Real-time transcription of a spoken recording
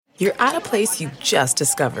You're at a place you just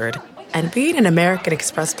discovered. And being an American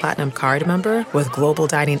Express Platinum card member with global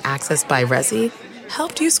dining access by Resy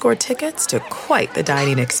helped you score tickets to quite the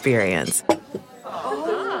dining experience.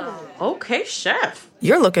 Oh, okay, chef.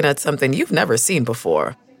 You're looking at something you've never seen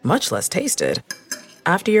before, much less tasted.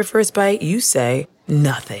 After your first bite, you say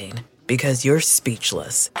nothing because you're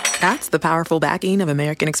speechless. That's the powerful backing of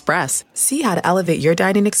American Express. See how to elevate your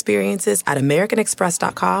dining experiences at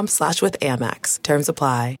americanexpress.com/withAmex. Terms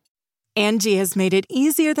apply. Angie has made it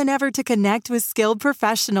easier than ever to connect with skilled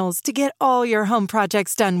professionals to get all your home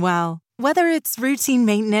projects done well. Whether it's routine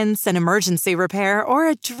maintenance, an emergency repair, or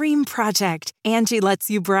a dream project, Angie lets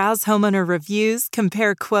you browse homeowner reviews,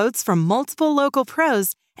 compare quotes from multiple local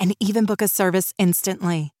pros, and even book a service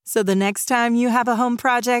instantly. So the next time you have a home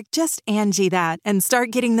project, just Angie that and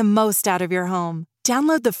start getting the most out of your home.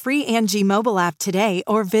 Download the free Angie mobile app today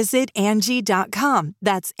or visit Angie.com.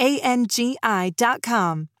 That's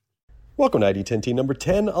ANGI.com. Welcome to ID10T number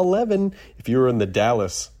 1011. If you're in the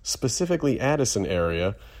Dallas, specifically Addison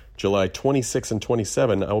area, July 26 and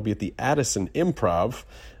 27, I will be at the Addison Improv.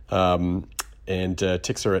 And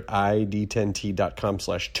tickets are at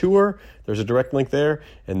id10t.com/tour. There's a direct link there.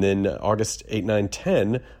 And then August 8, 9,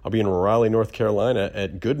 10, I'll be in Raleigh, North Carolina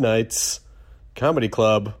at Good Nights Comedy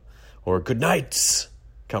Club, or Good Nights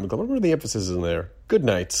Comedy Club. I wonder where the emphasis is in there. Good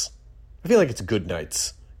Nights. I feel like it's Good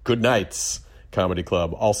Nights. Good Nights Comedy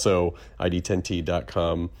Club. Also,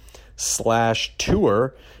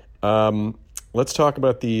 id10t.com/tour. Let's talk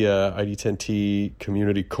about the ID10T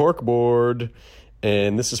Community Corkboard.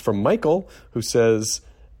 And this is from Michael, who says,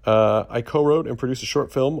 I co-wrote and produced a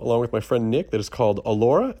short film along with my friend Nick that is called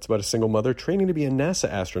Alora. It's about a single mother training to be a NASA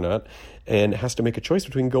astronaut and has to make a choice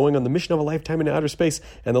between going on the mission of a lifetime into outer space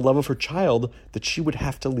and the love of her child that she would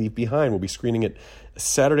have to leave behind. We'll be screening it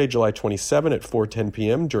Saturday, July 27 at 4:10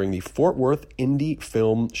 p.m. during the Fort Worth Indie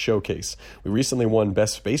Film Showcase. We recently won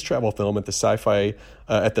Best Space Travel Film at the Scion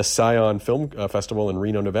Film Festival in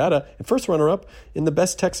Reno, Nevada, and first runner-up in the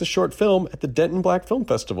Best Texas Short Film at the Denton Black Film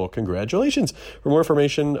Festival. Congratulations! For more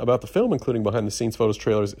information about the film, including behind-the-scenes photos,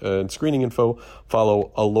 trailers, and screening info,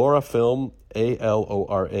 follow Alora Film,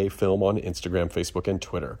 ALORA Film on Instagram, Facebook, and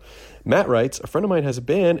Twitter. Matt writes, a friend of mine has a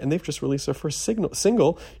band, and they've just released their first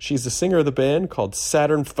single. She's the singer of the band called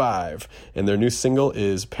Saturn V, and their new single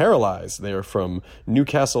is Paralyzed. They are from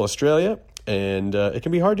Newcastle, Australia, and it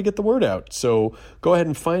can be hard to get the word out. So go ahead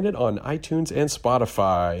and find it on iTunes and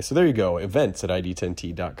Spotify. So there you go. Events at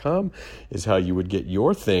id10t.com is how you would get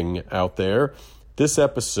your thing out there. This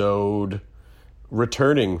episode,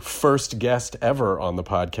 returning first guest ever on the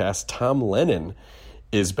podcast, Tom Lennon,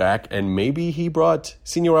 is back, and maybe he brought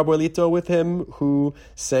Señor Abuelito with him, who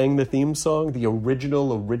sang the theme song, the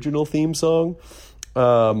original theme song.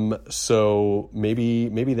 So maybe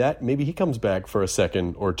he comes back for a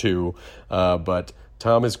second or two. But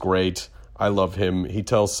Tom is great. I love him. He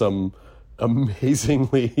tells some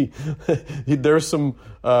amazingly there's some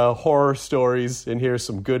horror stories in here,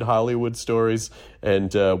 some good Hollywood stories,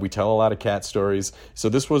 and we tell a lot of cat stories. So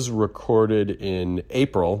this was recorded in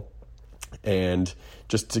April, and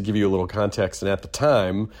just to give you a little context, and at the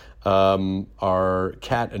time our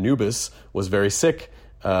cat Anubis was very sick,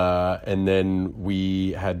 and then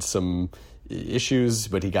we had some issues,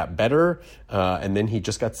 but he got better, and then he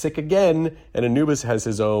just got sick again, and Anubis has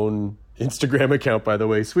his own Instagram account, by the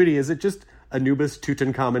way. Sweetie, is it just Anubis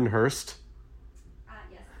Tutankhamun Hurst?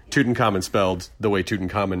 Yes. Tutankhamun spelled the way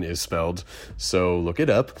Tutankhamun is spelled, so look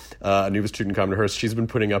it up. Anubis Tutankhamun Hurst. She's been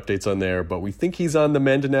putting updates on there, but we think he's on the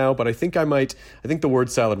mend now. But I think the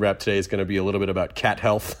word salad wrap today is going to be a little bit about cat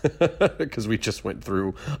health, because we just went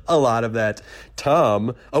through a lot of that.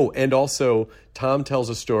 Tom tells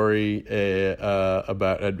a story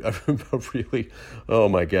about a really, oh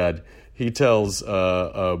my God. He tells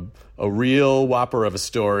a real whopper of a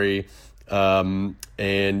story,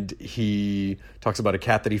 and he talks about a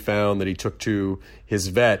cat that he found that he took to his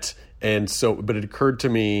vet. But it occurred to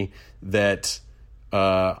me that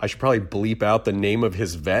I should probably bleep out the name of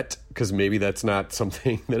his vet, because maybe that's not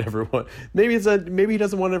something that everyone. Maybe he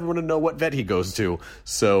doesn't want everyone to know what vet he goes to.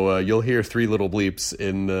 So you'll hear 3 little bleeps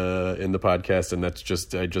in the podcast, and that's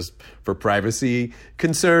just for privacy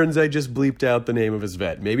concerns. I just bleeped out the name of his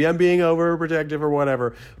vet. Maybe I'm being overprotective or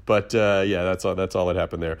whatever, but that's all that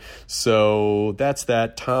happened there. So that's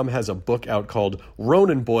that. Tom has a book out called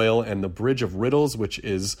Ronan Boyle and the Bridge of Riddles, which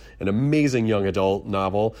is an amazing young adult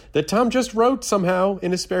novel that Tom just wrote somehow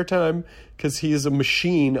in his spare time, because he is a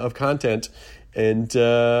machine of content. And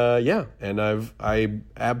I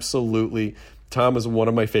absolutely Tom is one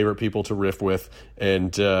of my favorite people to riff with,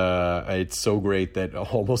 and it's so great that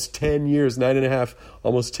almost 10 years, 9.5,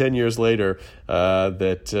 almost 10 years later,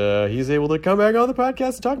 that he's able to come back on the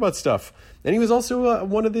podcast and talk about stuff. And he was also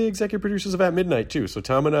one of the executive producers of At Midnight, too. So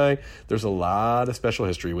Tom and I, there's a lot of special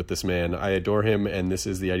history with this man. I adore him, and this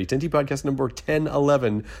is the ID10T podcast number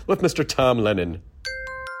 1011 with Mr. Tom Lennon.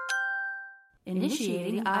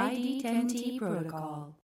 Initiating ID10T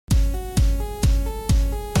protocol.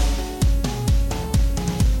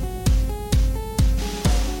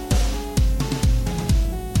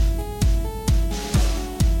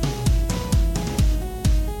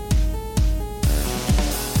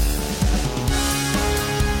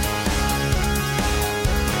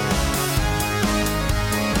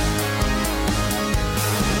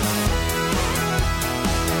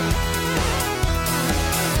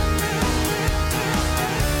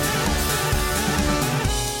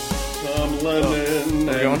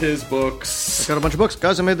 His books. Got a bunch of books.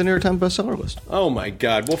 Guys, I made the New York Times bestseller list. Oh, my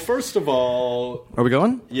God. Well, first of all... Are we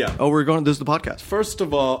going? Yeah. Oh, we're going. This is the podcast. First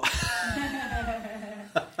of all...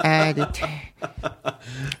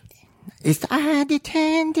 It's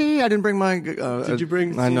ID10T. I didn't bring my... Did you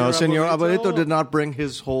bring... I know. Senor Abuelito did not bring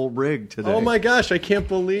his whole rig today. Oh, my gosh. I can't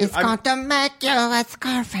believe... It's going to make you a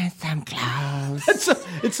scarf and some clothes.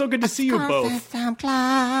 It's so good to see you both. And some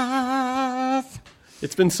clothes.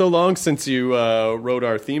 It's been so long since you wrote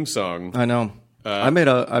our theme song. I know. I made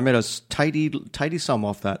a tidy sum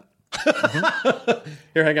off that.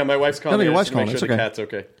 Here, hang on. My wife's calling. No, your wife's calling. calling. Make sure It's the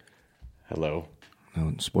okay. cat's okay. Hello.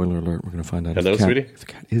 No, spoiler alert. We're going to find out Hello, if the cat, sweetie? if the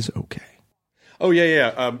cat is okay. Oh,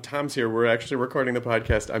 yeah. Tom's here. We're actually recording the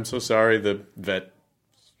podcast. I'm so sorry. The vet...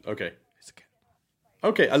 Okay.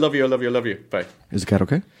 Okay, I love you. Bye. Is the cat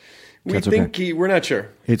okay? We Cat's think okay. we're not sure.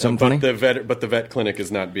 Ate something funny? But the vet clinic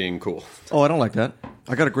is not being cool. Oh, I don't like that.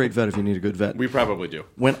 I got a great vet if you need a good vet. We probably do.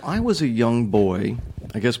 When I was a young boy,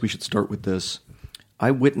 I guess we should start with this. I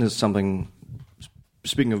witnessed something,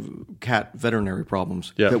 speaking of cat veterinary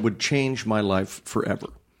problems, that would change my life forever,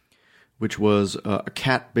 which was a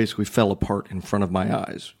cat basically fell apart in front of my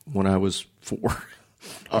eyes when I was 4.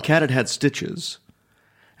 A cat had stitches,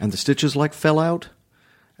 and the stitches fell out,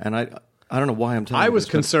 and I don't know why I'm telling you. I was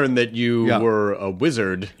this, concerned that you were a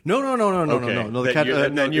wizard. No. The cat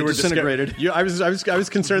you were disintegrated. I was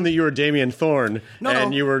concerned that you were Damien Thorne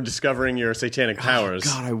and you were discovering your satanic powers.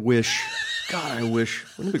 God, I wish.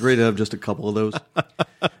 Wouldn't it be great to have just a couple of those?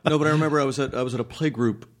 No, but I remember I was at a play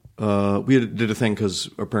group. We did a thing because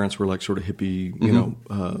our parents were sort of hippie,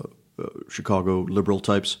 Chicago liberal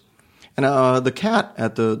types. And the cat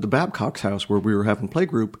at the Babcock's house where we were having play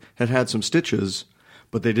group had some stitches,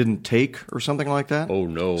 but they didn't take or something like that. Oh,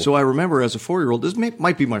 no. So I remember as a 4-year-old, this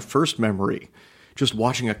might be my first memory, just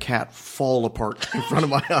watching a cat fall apart in front of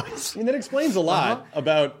my eyes. I mean, that explains a lot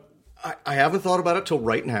about... I haven't thought about it till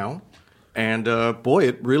right now. And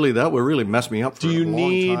boy, that would really mess me up for a long time. Do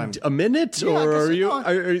you need a minute, or are you?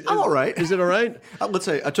 I'm all right. Is it all right? Let's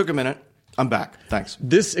say I took a minute. I'm back. Thanks.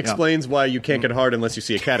 This explains why you can't get hard unless you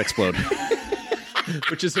see a cat explode.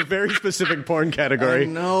 Which is a very specific porn category. I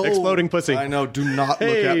know. Exploding pussy. I know. Do not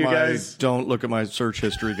don't look at my search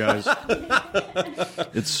history, guys.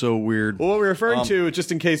 It's so weird. Well, what we're referring to,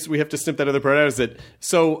 just in case we have to snip that other part out, is that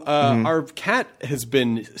our cat has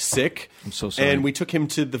been sick. I'm so sorry. And we took him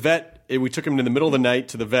to the vet. We took him in the middle of the night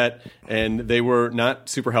to the vet, and they were not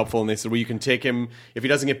super helpful. And they said, well, you can take him. If he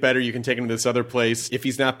doesn't get better, you can take him to this other place. If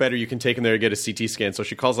he's not better, you can take him there to get a CT scan. So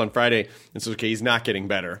she calls on Friday and says, okay, he's not getting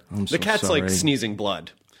better. The cat's sorry. sneezing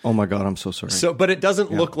blood. Oh my God, I'm so sorry. So, but it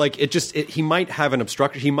doesn't look like it. He might have an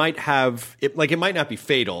obstruction. He might have it. It might not be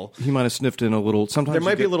fatal. He might have sniffed in a little. Sometimes there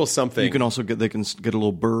might be a little something. You can also get. They can get a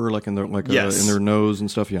little burr, in their in their nose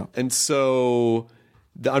and stuff. Yeah. And so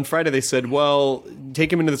on Friday they said, well,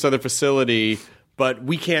 take him into this other facility. But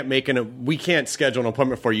we can't schedule an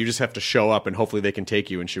appointment for you. You just have to show up, and hopefully they can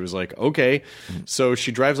take you. And she was like, okay. So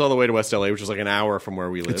she drives all the way to West LA, which is an hour from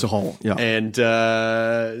where we live. It's a haul, yeah.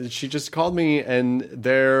 And she just called me, and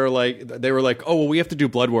they were like, oh, well, we have to do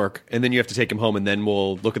blood work, and then you have to take him home, and then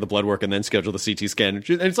we'll look at the blood work, and then schedule the CT scan.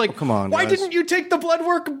 And it's like, come on, why guys. didn't you take the blood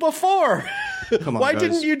work before? Come on, why guys.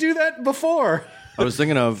 didn't you do that before? I was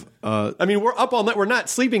thinking of. I mean, we're up all night. We're not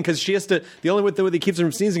sleeping because she has to. The only way that keeps him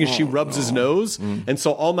from sneezing is she rubs his nose, and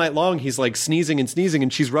so all night long he's sneezing,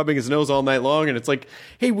 and she's rubbing his nose all night long. And it's like,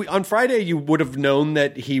 hey, on Friday you would have known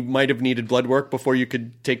that he might have needed blood work before you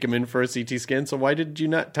could take him in for a CT scan. So why did you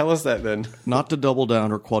not tell us that then? Not to double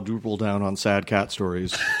down or quadruple down on sad cat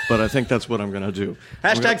stories, but I think that's what I'm going to do.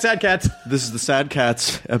 Hashtag sad cats. This is the sad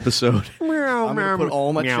cats episode. I'm going to put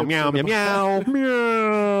all my chips. meow.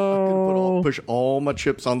 Push all my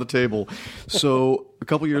chips on the table. So a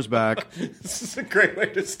couple years back, This is a great way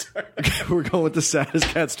to start. we're going with the saddest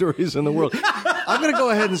cat stories in the world. I'm going to go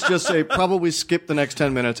ahead and just say probably skip the next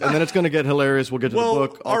 10 minutes, and then it's going to get hilarious. We'll get to the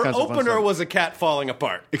book. All our kinds of fun opener stuff. was a cat falling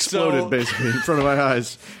apart. Exploded basically in front of my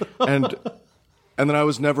eyes, and then I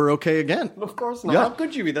was never okay again. Of course not. Yeah. How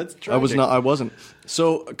could you be? That's tragic. I wasn't.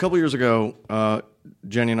 So a couple years ago,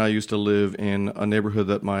 Jenny and I used to live in a neighborhood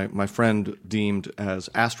that my friend deemed as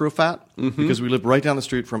Astrofat because we lived right down the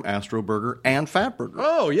street from Astro Burger and Fat Burger.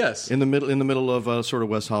 Oh, yes. In the middle of sort of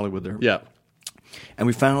West Hollywood there. Yeah. And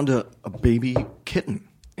we found a baby kitten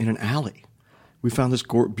in an alley. We found this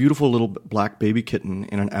beautiful little black baby kitten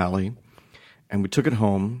in an alley, and we took it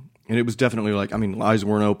home. And it was definitely eyes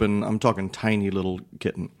weren't open. I'm talking tiny little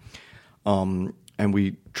kitten. And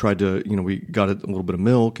we tried to, we got it a little bit of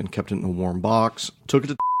milk and kept it in a warm box. Took it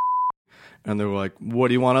to and they were like, "What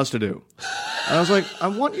do you want us to do?" And I was like, "I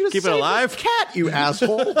want you to Keep it save alive? this cat, you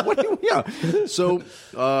asshole." Yeah. So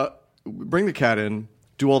bring the cat in,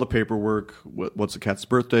 do all the paperwork. What's the cat's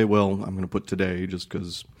birthday? Well, I'm going to put today just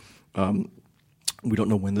because we don't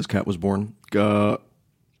know when this cat was born. A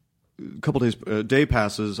couple days, day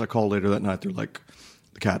passes. I call later that night. They're like,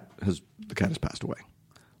 the cat has passed away.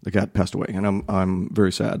 The cat passed away, and I'm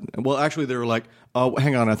very sad. Well, actually, they were like, "Oh,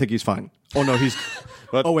 hang on, I think he's fine." Oh no, he's.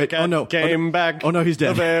 But oh wait, the cat oh no, came back. Oh no, he's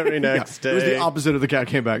dead. The very next It was the day. opposite of the cat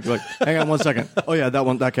came back. They're like, hang on one second. Oh yeah,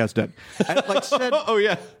 that cat's dead. And said, Oh,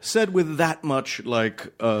 yeah. said with that much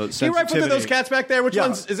sensitivity. Do you right for those cats back there? Which Yeah.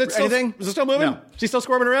 ones? Is it still, Anything? Is it still moving? No. She's still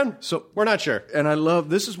squirming around? So we're not sure. And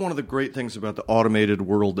this is one of the great things about the automated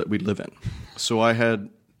world that we live in. So I had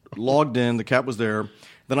logged in, the cat was there.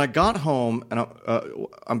 Then I got home, and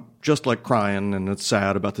I'm just crying, and it's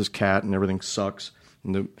sad about this cat, and everything sucks.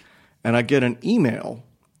 And I get an email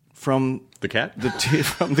from The cat?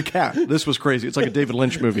 From the cat. This was crazy. It's like a David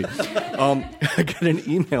Lynch movie. I get an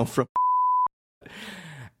email from,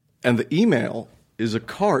 and the email is a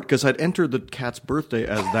card because I'd entered the cat's birthday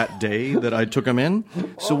as that day that I took him in.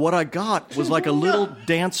 So what I got was like a little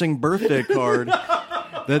dancing birthday card.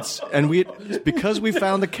 Because we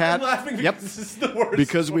found the cat. I'm laughing because this is the worst.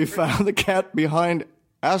 Because we found the cat behind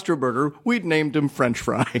Astro Burger, we'd named him French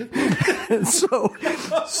Fry. And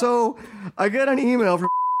so I get an email from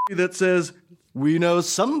that says, "We know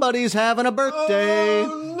somebody's having a birthday.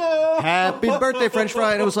 Oh, no. Happy birthday, French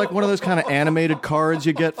Fry." And it was like one of those kind of animated cards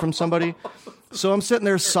you get from somebody. So I'm sitting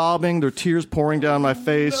there sobbing. There are tears pouring down my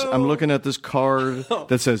face. I'm looking at this card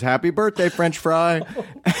that says, "Happy birthday, French Fry."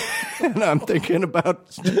 And I'm thinking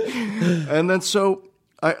about... And then so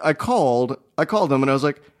I called them, and I was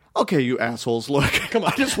like, "Okay, you assholes, look, come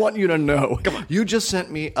on. I just want you to know. Come on. You just sent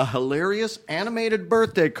me a hilarious animated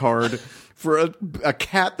birthday card for a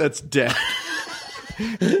cat that's dead."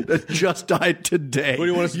 That just died today. What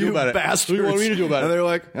do you want us to do about it? Bastards. What do you want me to do about it? And they're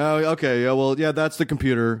like, "Oh, okay, yeah, well, yeah, that's the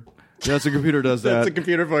computer. That's the computer does that." That's a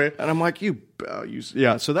computer for you. And I'm like,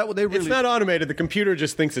 yeah. So they really. It's not automated. The computer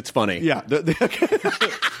just thinks it's funny. Yeah.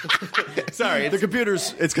 Sorry. The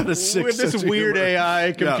computer's. It's got a sick With this sense of weird humor.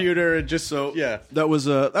 AI computer, it just Yeah. That was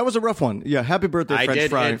a rough one. Yeah. Happy birthday, I French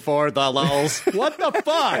did Fry. it for the lulz. What the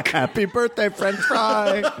fuck? Happy birthday, French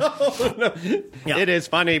Fry. It is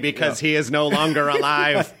funny because he is no longer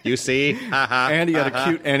alive. You see? And he had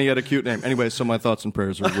a cute name. Anyway, so my thoughts and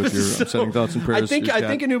prayers are with your upsetting thoughts and prayers. I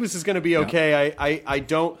think Anubis is going to be okay. I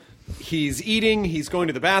don't. He's eating. He's going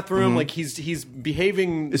to the bathroom. Like he's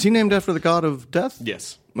behaving. Is he named after the god of death?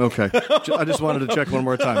 Yes. Okay. I just wanted to check one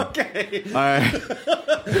more time. Okay.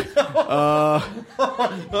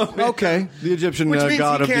 Okay. The Egyptian Which means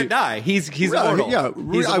god he of can't die. He's immortal. Yeah,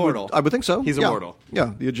 he's immortal. I would think so. He's Yeah. immortal.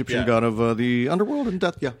 Yeah, the Egyptian god of the underworld and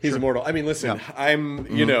death. Yeah, He's sure. immortal. I mean, listen,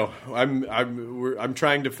 Yeah. I'm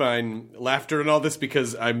trying to find laughter in all this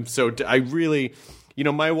because I really,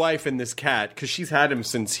 my wife and this cat, because she's had him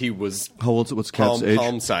since he was How old's what's cat's age?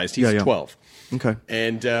 palm sized. He's 12. Okay.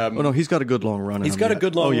 And Oh no, he's got a good long run. he's got a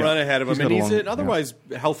good long run ahead of him, and he's an an otherwise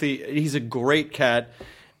healthy. He's a great cat,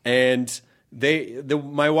 and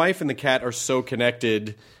my wife and the cat are so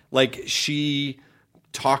connected. Like she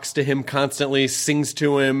talks to him constantly, sings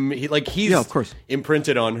to him. He's of course.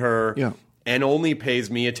 imprinted on her, Yeah. and only pays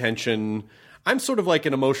me attention. I'm sort of like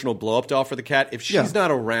an emotional blow-up doll for the cat. If she's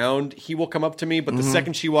not around, he will come up to me. But the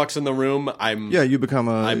second she walks in the room, you become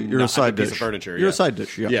you're a side dish. piece of furniture. You're a side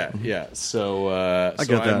dish. Yeah. Yeah. So I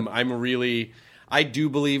get that. I'm really. I do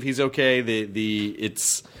believe he's okay. The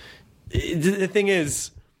thing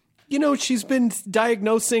is, she's been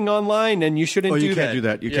diagnosing online, and you shouldn't do that. You can't do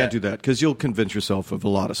that. You can't do that because you'll convince yourself of a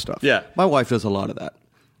lot of stuff. Yeah. My wife does a lot of that.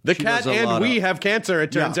 The She cat does a and lot we of- have cancer,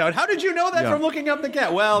 it turns Yeah. out. How did you know that Yeah. from looking up the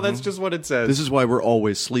cat? Well, that's just what it says. This is why we're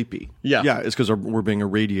always sleepy. Yeah. Yeah, it's because we're being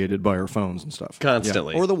irradiated by our phones and stuff.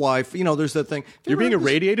 Constantly. Yeah. Or the wife. You know, there's that thing. You're being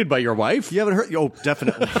irradiated by your wife? You haven't heard? Oh,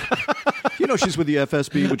 definitely. You know, she's with the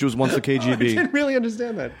FSB, which was once the I KGB. didn't really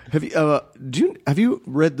understand that. Have you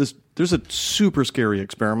read this? There's a super scary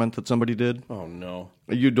experiment that somebody did. Oh, no.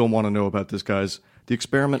 You don't want to know about this, guys. The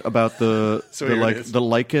experiment about the So here it is. the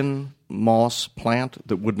lichen moss plant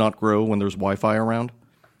that would not grow when there's Wi-Fi around.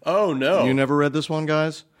 Oh, no. You never read this one,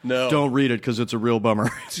 guys? No. Don't read it because it's a real bummer.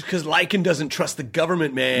 It's because Lycan doesn't trust the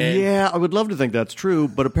government, man. Yeah, I would love to think that's true,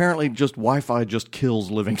 but apparently just Wi-Fi just kills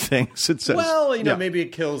living things, it says. Well, you know, Yeah. maybe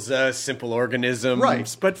it kills simple organisms.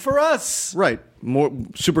 Right. But for us... Right. More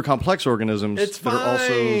super complex organisms It's that are also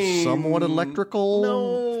fine. somewhat electrical.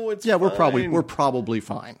 No, it's Yeah, we're fine. probably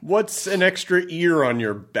fine. What's an extra ear on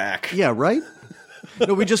your back? Yeah, right?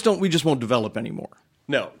 No, we just won't develop anymore.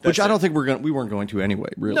 No. Which I it. don't think we weren't going to anyway,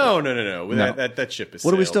 really. No. No. That ship is What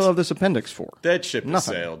sailed. do we still have this appendix for? That ship is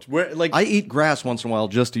Nothing. sailed. We're, like, I eat grass once in a while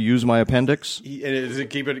just to use my appendix. does it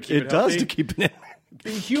keep it It does healthy? to keep it in.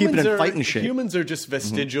 Humans keep it in are, fighting shape. Humans are just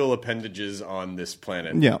vestigial appendages on this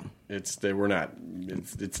planet. Yeah. We're not.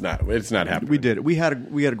 It's not happening. We did it. We had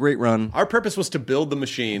a great run. Our purpose was to build the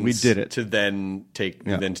machines. We did it. to then take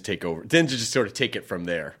Yeah. to take over. Then to just sort of take it from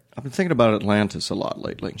there. I've been thinking about Atlantis a lot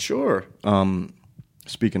lately. Sure.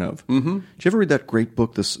 Speaking of, did you ever read that great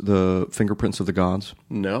book, The Fingerprints of the Gods?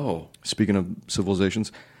 No. Speaking of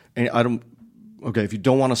civilizations, and I don't. Okay, if you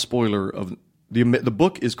don't want a spoiler of the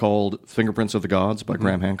book is called Fingerprints of the Gods by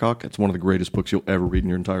Graham Hancock. It's one of the greatest books you'll ever read in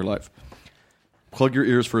your entire life. Plug your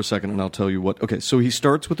ears for a second, and I'll tell you what. Okay, so he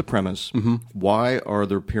starts with the premise: why are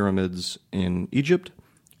there pyramids in Egypt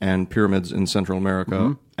and pyramids in Central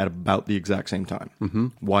America at about the exact same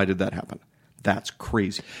time? Why did that happen? That's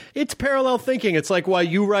crazy. It's parallel thinking. It's like why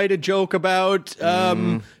you write a joke about,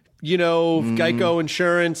 Geico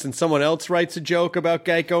Insurance, and someone else writes a joke about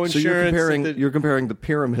Geico Insurance. So and you're comparing the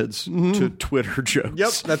pyramids to Twitter jokes.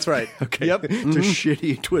 Yep, that's right. Okay. Yep. To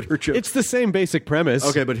shitty Twitter jokes. It's the same basic premise.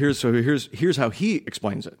 Okay, but here's how he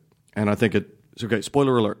explains it, and I think it's okay.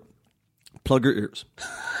 Spoiler alert. Plug your ears.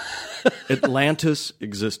 Atlantis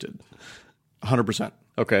existed, 100%.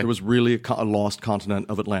 Okay. There was really a lost continent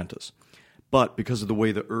of Atlantis, but because of the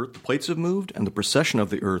way the plates have moved and the precession of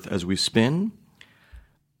the Earth as we spin,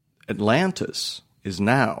 Atlantis is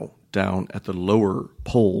now down at the lower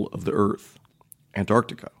pole of the Earth,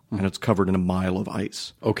 Antarctica, and it's covered in a mile of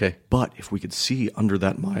ice. Okay. But if we could see under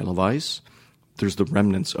that mile of ice, there's the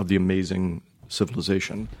remnants of the amazing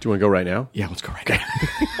civilization. Do you want to go right now? Yeah, let's go right now.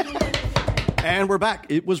 And we're back.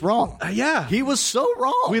 It was wrong. Yeah. He was so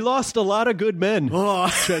wrong. We lost a lot of good men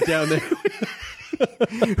shut down there.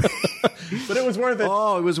 But it was worth it.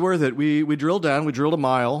 Oh, it was worth it. We drilled down. We drilled a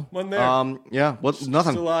mile. One there. Yeah. What?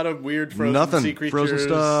 Nothing. Just a lot of weird frozen sea creatures. Frozen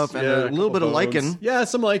stuff and a little couple bit of bones. lichen. Yeah,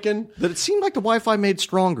 some lichen. That it seemed like the Wi-Fi made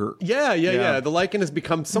stronger. Yeah. The lichen has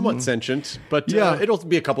become somewhat sentient, but Yeah. it'll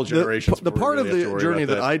be a couple generations. The before part we of really have to the worry journey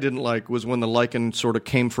about that I didn't like was when the lichen sort of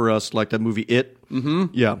came for us, like that movie It. Mm-hmm.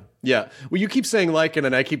 Yeah. Yeah. Well, you keep saying lichen,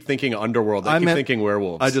 and I keep thinking underworld. I keep thinking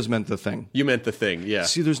werewolves. I just meant the thing. You meant the thing, yeah.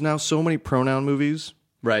 See, there's now so many pronoun movies.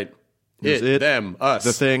 Right. There's Them, us.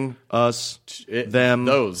 The thing, us, It, them.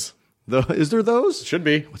 Those. Is there those? Should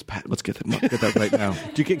be. Let's get that right now.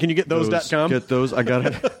 Can you get those.com? Get those. I got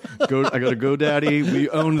it. I got to GoDaddy. We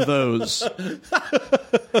own those.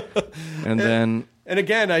 And then And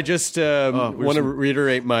again, I just want to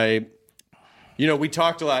reiterate my... we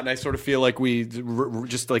talked a lot, and I sort of feel like we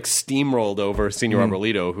just like steamrolled over Senor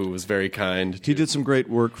Arbolito, who was very kind. he did some great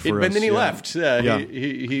work for us. And then he left. Yeah.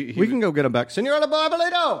 He We can go get him back. Senor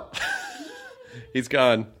Arbolito! He's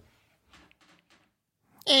gone.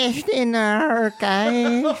 It's dinner,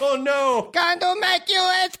 guys. Oh, no. Going to make you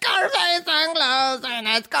a Scarface and gloves and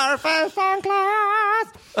a Scarface and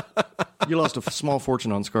gloves. You lost a small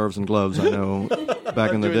fortune on scarves and gloves, I know,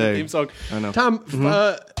 back in the Doing day. theme song. I know. Tom,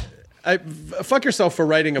 fuck yourself for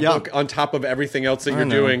writing a Yeah. book on top of everything else that you're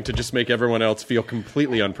know. doing to just make everyone else feel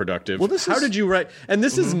completely unproductive. Well, How did you write? And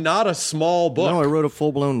this is not a small book. No, I wrote a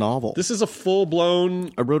full-blown novel. This is a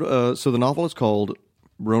full-blown... I wrote so the novel is called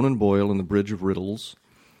Ronan Boyle and the Bridge of Riddles,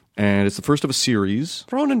 and it's the first of a series.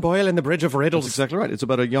 Ronan Boyle and the Bridge of Riddles. That's exactly right. It's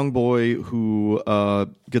about a young boy who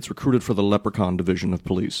gets recruited for the Leprechaun Division of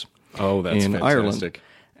police. Oh, that's in fantastic. Ireland.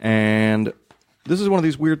 And this is one of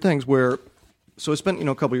these weird things where, so I spent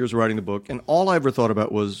a couple years writing the book, and all I ever thought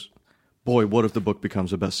about was, boy, what if the book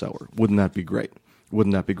becomes a bestseller? Wouldn't that be great?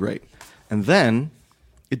 Wouldn't that be great? And then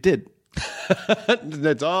it did.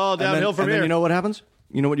 It's all downhill from and here. then you know what happens?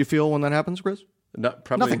 You know what you feel when that happens, Chris?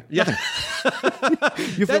 Probably. Nothing. Yeah.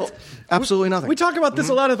 You feel absolutely nothing. We talk about this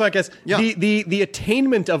a lot in the podcast. Yeah. The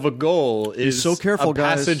attainment of a goal is so careful, a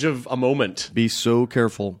guys. passage of a moment. Be so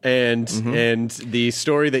careful. And the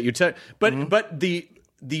story that you tell, but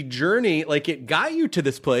the journey, like, it got you to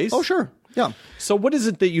this place. Oh, sure. Yeah. So what is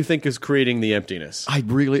it that you think is creating the emptiness?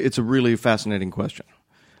 It's a really fascinating question.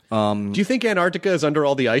 Do you think Antarctica is under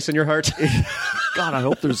all the ice in your heart? God, I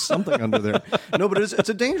hope there's something under there. No, but it's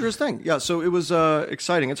a dangerous thing. Yeah, so it was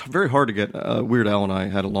exciting. It's very hard to get. Weird Al and I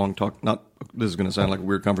had a long talk. This is going to sound like a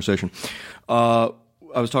weird conversation. I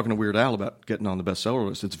was talking to Weird Al about getting on the bestseller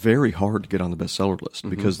list. It's very hard to get on the bestseller list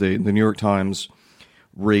because the New York Times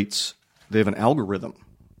rates. They have an algorithm.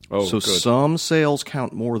 Oh, so good. some sales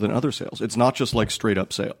count more than other sales. It's not just like straight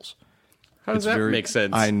up sales. How does that make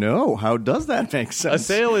sense? I know. How does that make sense? A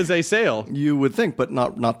sale is a sale. You would think, but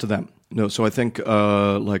not to them. No, so I think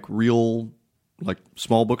like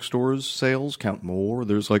small bookstores sales count more.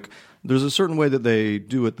 There's a certain way that they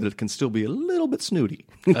do it that it can still be a little bit snooty.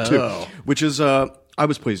 Too, which is I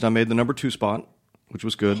was pleased. I made the number 2 spot, which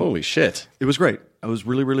was good. Holy shit. It was great. It was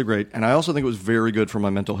really, really great. And I also think it was very good for my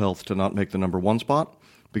mental health to not make the number 1 spot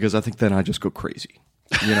because I think then I just go crazy.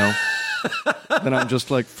 You know? Then I'm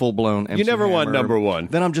just like full blown. You never want number 1.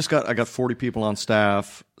 Then I got 40 people on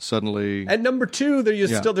staff suddenly. At number 2,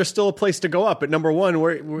 there's still a place to go up. At number 1,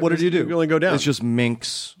 what did you do? You only go down. It's just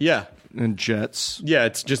minks. Yeah. And jets. Yeah,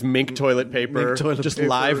 it's just mink toilet paper. Just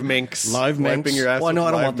live minks. Live minks. Wiping your ass. Well, no,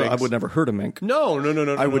 I don't want minks. I would never hurt a mink. No.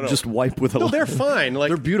 I would just wipe with a. No, they're fine. Like,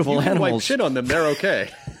 they're beautiful you can animals. wipe shit on them. They're okay.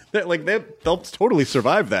 They'll totally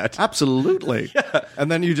survive that. Absolutely. Yeah.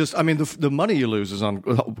 And then you just, the money you lose is on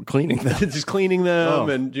cleaning them. Just cleaning them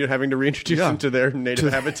and you're having to reintroduce them to their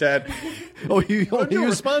native habitat. You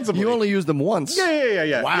only use them once.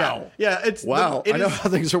 Yeah. Wow. Yeah. I know how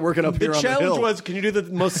things are working up here on the hill. The challenge was, can you do the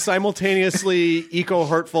most simultaneously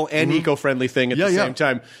eco-hurtful and eco-friendly thing at the same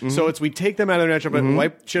time? Mm-hmm. So we take them out of their natural habitat,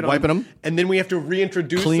 wipe shit on them, and then we have to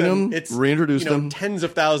reintroduce clean them. It's reintroduce them. Tens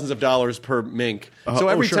of thousands of dollars per mink. So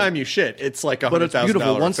every time you shit, it's like $100,000. But it's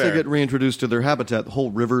beautiful. Once affair. they get reintroduced to their habitat, the whole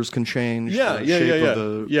rivers can change. Yeah, the shape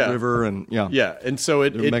of the river, and and so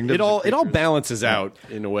it all balances out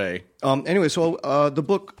in a way. Anyway, so the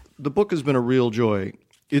book has been a real joy.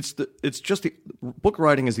 It's just the book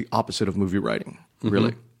writing is the opposite of movie writing,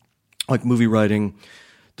 really. Like movie writing,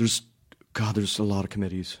 there's a lot of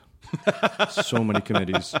committees. So many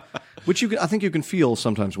committees, which I think you can feel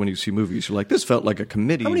sometimes when you see movies. You're like, this felt like a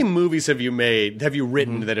committee. How many movies have you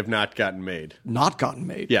written that have not gotten made? Not gotten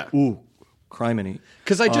made? Yeah. Ooh, criminy.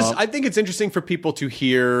 Because I think it's interesting for people to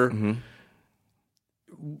hear.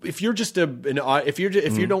 If you're just if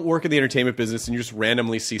you don't work in the entertainment business and you just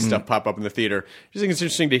randomly see stuff pop up in the theater, I just think it's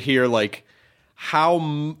interesting to hear like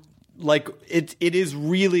how. Like it is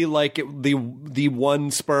really like the one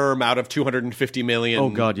sperm out of 250 million. Oh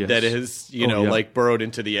God, yes. That is like burrowed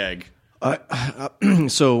into the egg.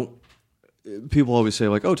 So people always say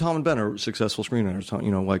like, oh, Tom and Ben are successful screenwriters.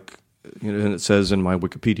 And it says in my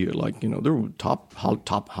Wikipedia they're top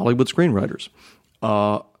Hollywood screenwriters.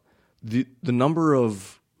 The number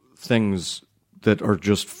of things that are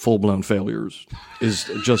just full blown failures is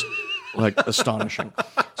just. Like astonishing.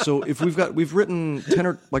 So if we've written 10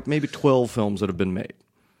 or like maybe 12 films that have been made,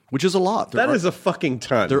 which is a lot. That is a fucking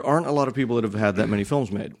ton. There aren't a lot of people that have had that many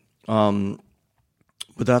films made. But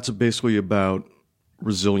that's basically about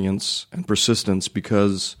resilience and persistence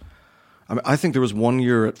because I think there was one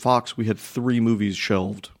year at Fox we had 3 movies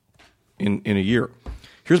shelved in a year.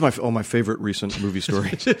 Here's my favorite recent movie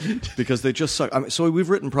story because they just suck. So we've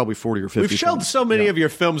written probably 40 or 50 We've shelved films. so many of your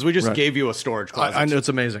films, we just gave you a storage closet. I know, it's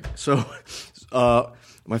amazing. So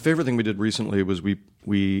my favorite thing we did recently was we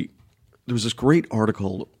there was this great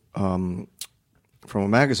article from a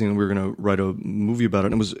magazine, and we were going to write a movie about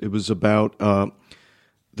it. And it was about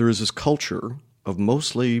there is this culture of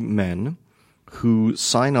mostly men who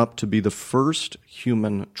sign up to be the first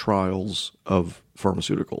human trials of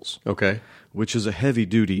pharmaceuticals. Okay. Which is a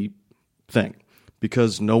heavy-duty thing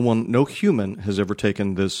because no human has ever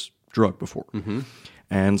taken this drug before. Mm-hmm.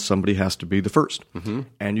 And somebody has to be the first. Mm-hmm.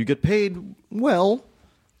 And you get paid well,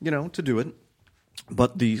 to do it.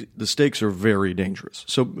 But the stakes are very dangerous.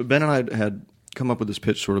 So Ben and I had come up with this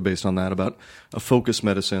pitch sort of based on that about a focus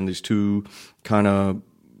medicine, these 2 kind of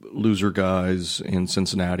loser guys in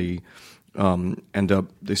Cincinnati end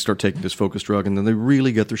up, they start taking this focus drug and then they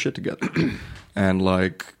really get their shit together. And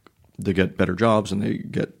they get better jobs and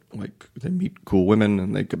they meet cool women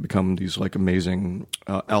and they become these like amazing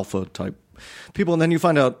alpha type people, and then you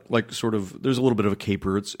find out like sort of there's a little bit of a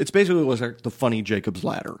caper. It's basically like the funny Jacob's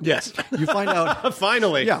Ladder. Yes. You find out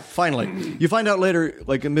finally. Yeah, finally. You find out later,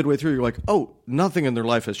 like midway through, you're like, oh, nothing in their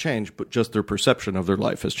life has changed, but just their perception of their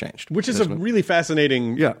life has changed. Which is a really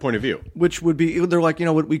fascinating point of view. Which would be, they're like, you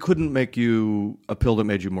know what, we couldn't make you a pill that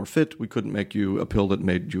made you more fit. We couldn't make you a pill that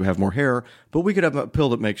made you have more hair, but we could have a pill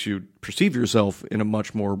that makes you perceive yourself in a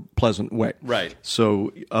much more pleasant way. Right.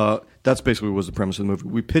 So that's basically was the premise of the movie.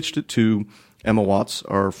 We pitched it to Emma Watts,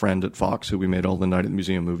 our friend at Fox, who we made all the Night at the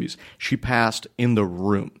Museum movies. She passed in the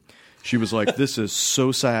room. She was like, this is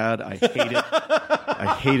so sad. I hate it.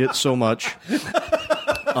 I hate it so much.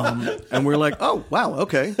 And we're like, oh, wow,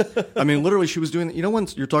 okay. I mean, literally, she was doing, you know, when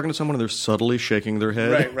you're talking to someone and they're subtly shaking their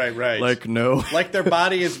head? Right. Like, no. Like their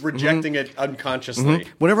body is rejecting it unconsciously.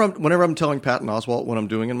 Whenever I'm telling Patton Oswalt what I'm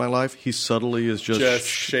doing in my life, he subtly is just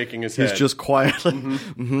shaking his head. He's just quietly.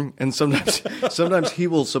 And sometimes he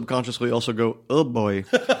will subconsciously also go, oh, boy.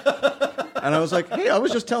 And I was like, hey, I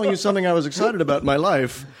was just telling you something I was excited about in my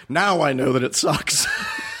life. Now I know that it sucks.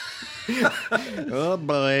 Oh,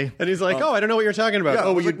 boy. And he's like, I don't know what you're talking about. Yeah,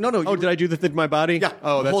 oh, like, no. Oh, did I do this with my body? Yeah.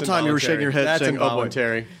 Oh, that's the whole time you were shaking your head that's saying,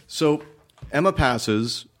 involuntary. Oh, boy. So Emma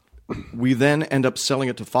passes. We then end up selling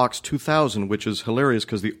it to Fox 2000, which is hilarious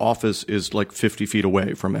because the office is like 50 feet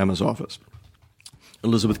away from Emma's office.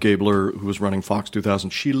 Elizabeth Gabler, who was running Fox 2000,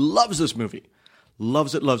 she loves this movie.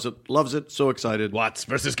 Loves it, so excited. Watts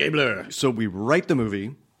versus Gabler. So we write the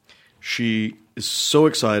movie. She is so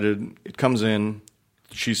excited. It comes in.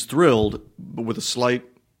 She's thrilled, but with a slight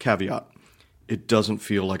caveat. It doesn't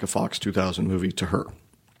feel like a Fox 2000 movie to her.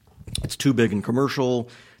 It's too big and commercial.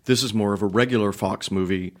 This is more of a regular Fox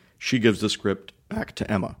movie. She gives the script back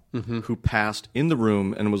to Emma, who passed in the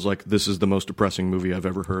room and was like, this is the most depressing movie I've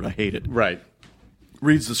ever heard. I hate it. Right.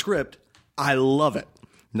 Reads the script. I love it.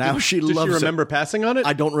 Now she loves it. Does she remember passing on it?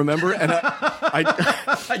 I don't remember. And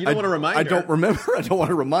you don't want to remind her. I don't remember. I don't want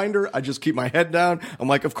to remind her. I just keep my head down. I'm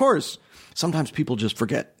like, of course. Sometimes people just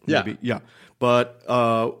forget. Maybe. Yeah. But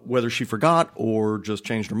whether she forgot or just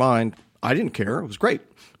changed her mind, I didn't care. It was great.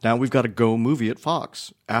 Now we've got a go movie at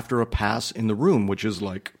Fox after a pass in the room, which is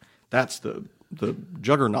like, that's the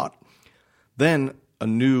juggernaut. Then a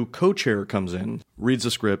new co-chair comes in, reads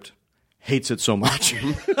the script, hates it so much.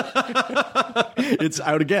 It's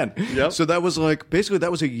out again. Yep. So that was like, basically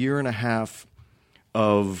that was a year and a half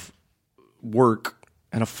of work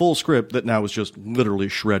and a full script that now is just literally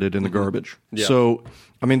shredded in the garbage. Yeah. So,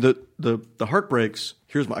 I mean, the heartbreaks,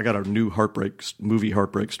 I got a new movie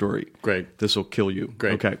heartbreak story. Great. This will kill you.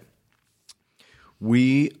 Great. Okay.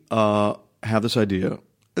 We have this idea.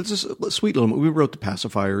 It's a sweet little movie. We wrote The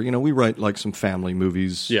Pacifier. You know, we write like some family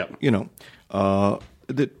movies. Yeah. You know,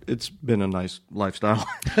 it's been a nice lifestyle.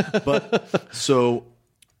 But so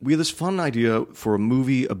we had this fun idea for a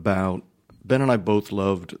movie about, Ben and I both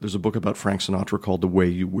loved, there's a book about Frank Sinatra called The Way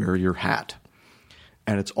You Wear Your Hat.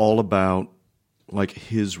 And it's all about like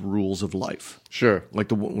his rules of life. Sure.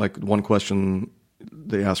 Like one question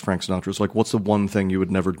they asked Frank Sinatra is like, what's the one thing you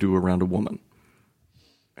would never do around a woman?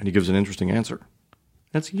 And he gives an interesting answer.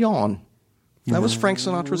 It's yawn. That was Frank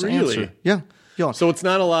Sinatra's answer. Yeah. Yawn. So it's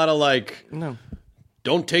not a lot of like, no.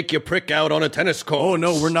 Don't take your prick out on a tennis court. Oh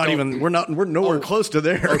no, we're nowhere close to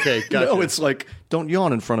there. Okay, gotcha. No, it's like, don't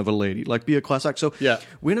yawn in front of a lady. Like, be a class act. So yeah.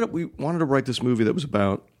 we wanted to write this movie that was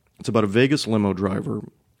about a Vegas limo driver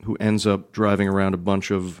who ends up driving around a bunch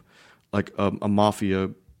of like a mafia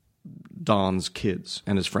don's kids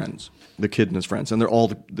and his friends, the kid and his friends, and they're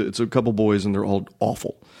all it's a couple boys and they're all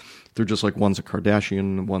awful. They're just like, one's a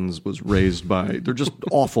Kardashian, one's was raised by, they're just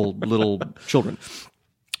awful little children.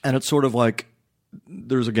 And it's sort of like,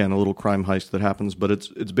 there's again a little crime heist that happens, but it's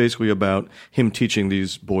basically about him teaching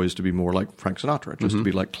these boys to be more like Frank Sinatra, just to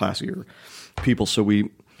be like classier people. So we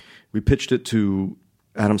pitched it to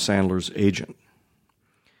Adam Sandler's agent,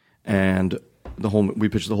 and we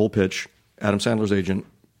pitched the whole pitch. Adam Sandler's agent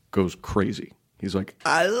goes crazy. He's like,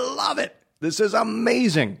 I love it. This is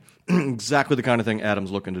amazing. Exactly the kind of thing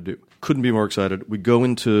Adam's looking to do. Couldn't be more excited. We go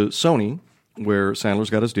into Sony, where Sandler's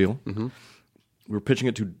got his deal. Mm-hmm. We were pitching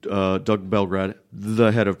it to Doug Belgrad,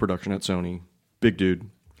 the head of production at Sony, big dude.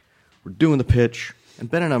 We're doing the pitch, and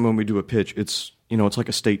Ben and I, when we do a pitch, it's like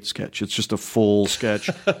a state sketch. It's just a full sketch.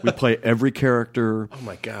 We play every character. Oh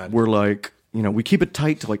my God. We're like, we keep it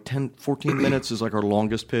tight to like 10, 14 minutes is like our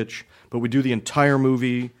longest pitch, but we do the entire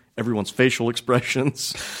movie, everyone's facial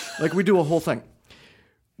expressions. Like, we do a whole thing.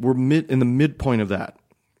 We're in the midpoint of that.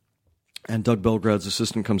 And Doug Belgrad's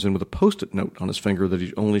assistant comes in with a Post-it note on his finger that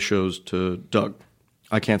he only shows to Doug.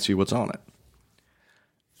 I can't see what's on it.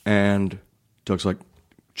 And Doug's like,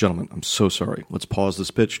 gentlemen, I'm so sorry. Let's pause this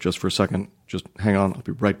pitch just for a second. Just hang on. I'll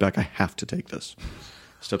be right back. I have to take this.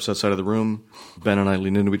 Steps outside of the room. Ben and I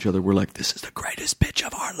lean into each other. We're like, this is the greatest pitch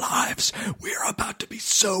of our lives. We're about to be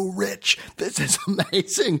so rich. This is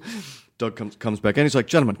amazing. Doug comes back in. He's like,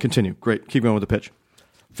 gentlemen, continue. Great. Keep going with the pitch.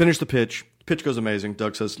 Finish the pitch. Pitch goes amazing.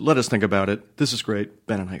 Doug says, let us think about it. This is great.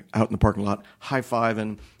 Ben and I out in the parking lot,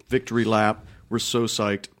 high-fiving, victory lap. We're so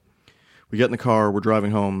psyched. We get in the car. We're driving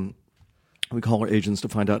home. We call our agents to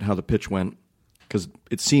find out how the pitch went because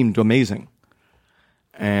it seemed amazing.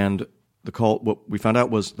 And what we found out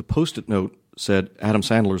was the Post-it note said Adam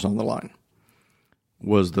Sandler's on the line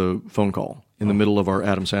was the phone call in the middle of our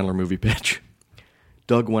Adam Sandler movie pitch.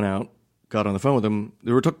 Doug went out, got on the phone with him.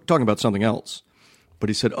 They were talking about something else. But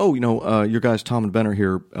he said, your guys Tom and Ben are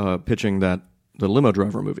here pitching the limo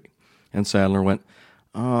driver movie. And Sandler went,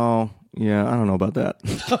 oh, yeah, I don't know about that.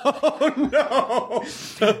 Oh,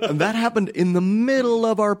 no. And that happened in the middle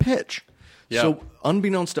of our pitch. Yeah. So,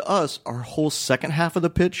 unbeknownst to us, our whole second half of the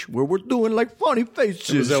pitch, where we're doing like funny faces.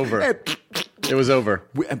 It was over. It was over.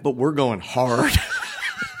 But we're going hard.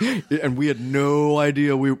 And we had no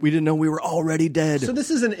idea. We didn't know we were already dead. So this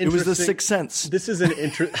is an interesting... It was the Sixth Sense. This is an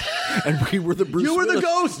And we were the Bruce You were the Willis.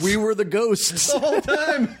 ghosts. We were the ghosts. the whole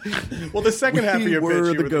time. Well, the second half of your pitch, you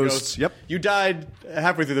were the ghosts. Yep. You died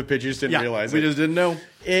halfway through the pitch. You just didn't realize it. We just didn't know.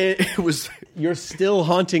 It was... You're still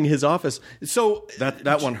haunting his office. So...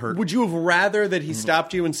 That one hurt. Would you have rather that he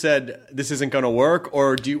stopped you and said, this isn't going to work?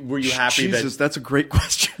 Or were you happy Jesus, that's a great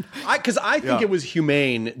question. Because I think it was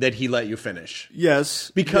humane that he let you finish. Yes.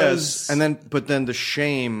 Because... Yes. But then the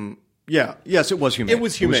shame... Yeah. Yes, it was humane. It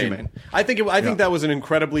was humane. I think that was an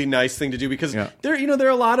incredibly nice thing to do because there are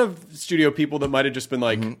a lot of studio people that might have just been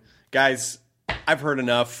like, guys, I've heard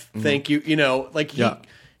enough. Thank you.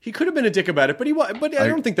 He could have been a dick about it, but I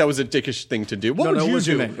don't think that was a dickish thing to do. What would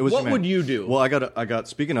you do? What would you do? Well, I got.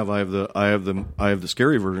 Speaking of, I have the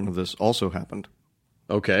scary version of this. Also happened.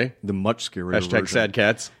 Okay. The much scarier Hashtag version. sad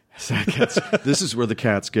cats. Sad cats. This is where the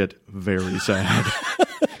cats get very sad.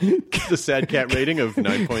 The sad cat rating of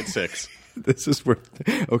 9.6. This is where.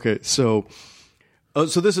 Okay, so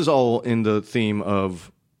this is all in the theme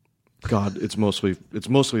of God. It's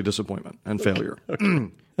mostly disappointment and failure. Okay.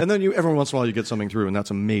 And then every once in a while you get something through, and that's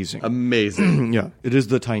amazing. Amazing. Yeah, it is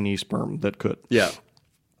the tiny sperm that could. Yeah.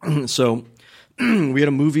 So we had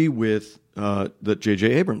a movie that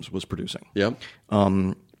J.J. Abrams was producing. Yeah.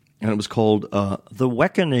 And it was called The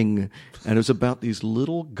Weckening, and it was about these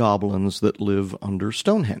little goblins that live under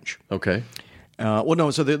Stonehenge. Okay.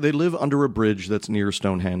 So they live under a bridge that's near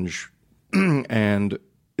Stonehenge, and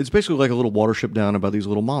it's basically like a little watership down about these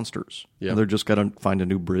little monsters. Yeah. They're just got to find a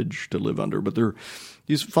new bridge to live under, but they're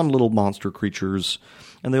these fun little monster creatures,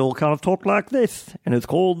 and they all kind of talk like this, and it's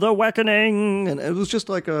called The Weckening, and it was just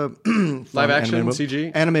like a live action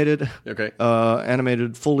CG animated,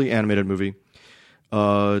 fully animated movie.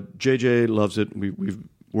 JJ loves it. We've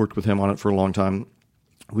worked with him on it for a long time.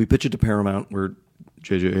 We pitch it to Paramount, where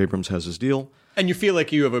JJ Abrams has his deal, and you feel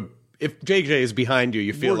like you have if JJ is behind you,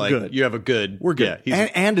 you feel like good. You have a good... We're good. Yeah,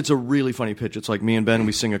 and it's a really funny pitch. It's like me and Ben,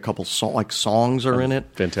 we sing a couple songs are in it.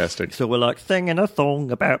 Fantastic. So we're like singing a song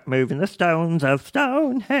about moving the stones of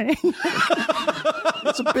Stonehenge.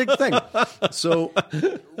 It's a big thing. So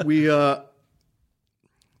we...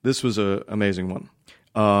 this was an amazing one.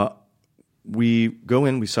 We go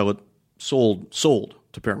in, we sell it, sold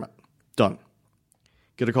to Paramount. Done.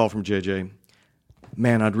 Get a call from JJ.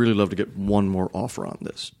 Man, I'd really love to get one more offer on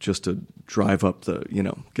this, just to drive up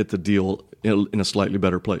get the deal in a slightly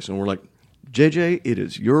better place. And we're like, JJ, it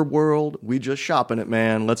is your world. We just shopping it,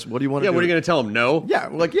 man. What do you want to do? Yeah, what are you going to tell him? No? Yeah,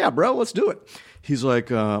 we're like, yeah, bro, let's do it. He's like,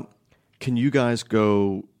 can you guys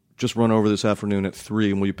go just run over this afternoon at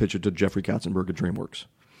 3 and will you pitch it to Jeffrey Katzenberg at DreamWorks?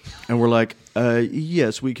 And we're like,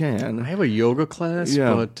 yes, we can. I have a yoga class,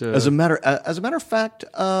 but as a matter of fact,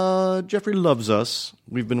 Jeffrey loves us.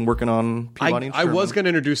 We've been working on Peabody and I was going to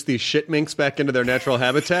introduce these shit minks back into their natural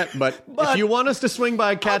habitat, but if you want us to swing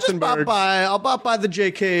by Katzenberg, I'll bop by the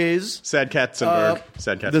JKs. Sad Katzenberg.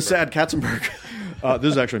 The Sad Katzenberg.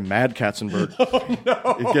 This is actually Mad Katzenberg. Oh,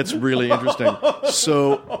 no. It gets really interesting.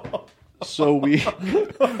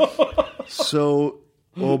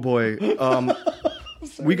 Oh boy.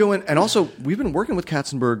 We go in, and also we've been working with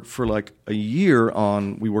Katzenberg for like a year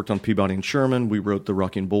we worked on Peabody and Sherman. We wrote the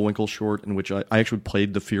Rocky and Bullwinkle short, in which I actually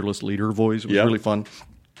played the fearless leader voice. It was really fun.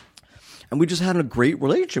 And we just had a great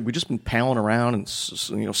relationship. We just been palling around and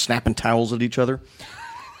snapping towels at each other.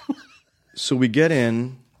 So we get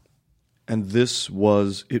in, and it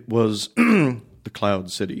was the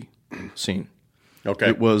Cloud City scene. Okay.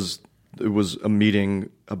 It was a meeting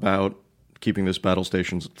about keeping this battle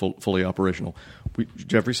station fully operational.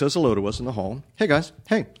 Jeffrey says hello to us in the hall. Hey, guys.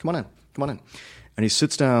 Hey, come on in. And he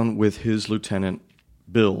sits down with his lieutenant,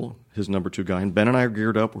 Bill, his number 2 guy. And Ben and I are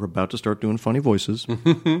geared up. We're about to start doing funny voices.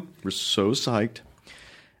 We're so psyched.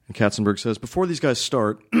 And Katzenberg says, before these guys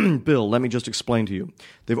start, Bill, let me just explain to you.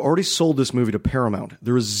 They've already sold this movie to Paramount.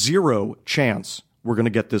 There is 0 chance we're going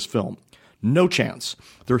to get this film. No chance.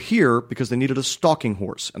 They're here because they needed a stalking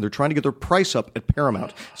horse, and they're trying to get their price up at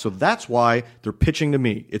Paramount. So that's why they're pitching to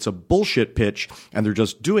me. It's a bullshit pitch, and they're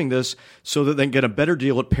just doing this so that they can get a better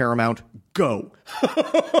deal at Paramount. Go.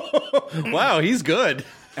 Wow, he's good.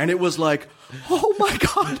 And it was like, oh my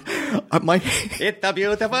God. It's a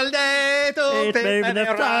beautiful day to pick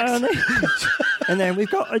the rocks. And then we've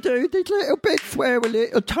got to do these little bits where we're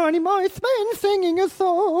little tiny mice men singing a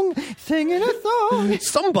song.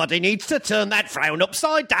 Somebody needs to turn that frown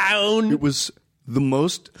upside down. It was the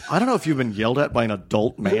most... I don't know if you've been yelled at by an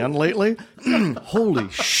adult man lately. Holy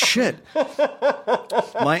shit.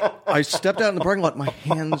 I stepped out in the parking lot. My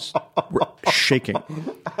hands were shaking.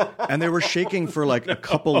 And they were shaking for like a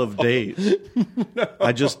couple of days.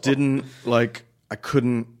 I just didn't I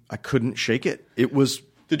couldn't shake it. It was...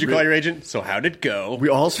 Did you call your agent? So how'd it go? We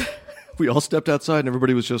all stepped outside and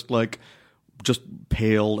everybody was just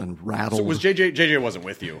pale and rattled. So was JJ wasn't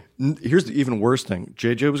with you? Here's the even worse thing.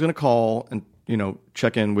 JJ was going to call and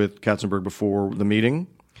check in with Katzenberg before the meeting,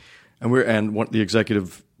 and the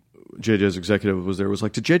executive, JJ's executive was there. Was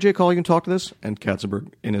like, did JJ call you and talk to this? And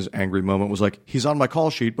Katzenberg, in his angry moment, was like, he's on my call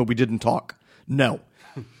sheet, but we didn't talk. No.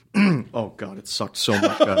 Oh God, it sucked so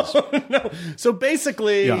much, guys. No. So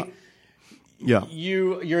basically. Yeah.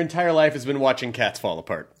 Your entire life has been watching cats fall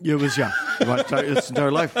apart. It was, its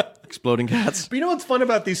entire life. Exploding cats. But you know what's fun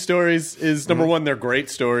about these stories is, number one, they're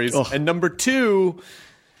great stories. Ugh. And number two,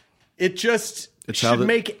 it should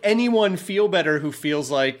make anyone feel better who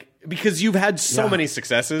feels like, because you've had so many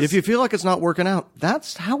successes. If you feel like it's not working out,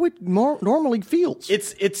 that's how it normally feels.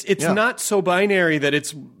 It's not so binary that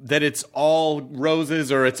it's all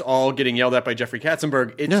roses or it's all getting yelled at by Jeffrey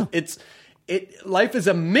Katzenberg. Life is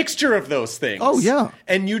a mixture of those things. Oh, yeah.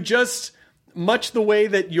 And you just, much the way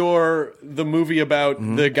that you're the movie about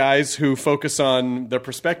the guys who focus on the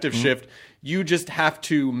perspective shift, you just have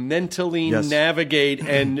to mentally navigate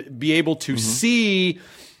and be able to see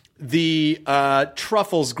the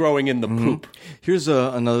truffles growing in the poop. Here's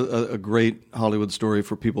a great Hollywood story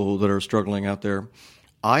for people that are struggling out there.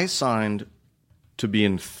 I signed to be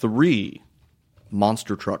in 3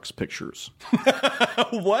 Monster Trucks pictures.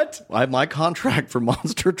 What? My contract for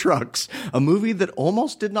Monster Trucks, a movie that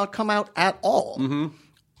almost did not come out at all.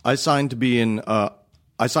 I signed to be in.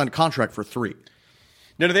 I signed a contract for 3.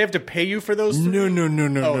 Now, do they have to pay you for those 3?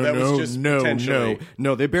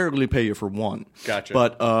 No. They barely pay you for 1. Gotcha.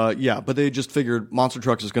 But but they just figured Monster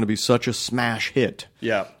Trucks is going to be such a smash hit.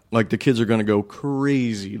 Yeah. Like the kids are going to go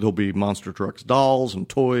crazy. There'll be Monster Trucks dolls and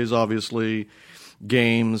toys, obviously,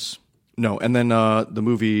 games. No, and then the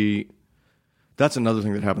movie, that's another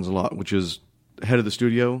thing that happens a lot, which is the head of the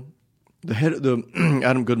studio,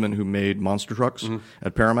 Adam Goodman, who made Monster Trucks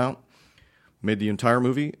at Paramount, made the entire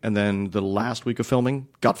movie, and then the last week of filming,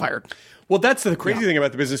 got fired. Well, that's the crazy thing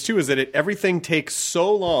about the business, too, is that everything takes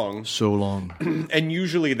so long. So long. And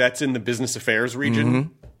usually that's in the business affairs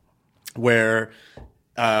region, where...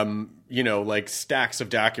 stacks of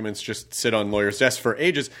documents just sit on lawyers' desks for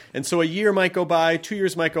ages. And so a year might go by, 2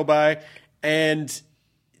 years might go by, and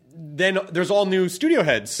then there's all new studio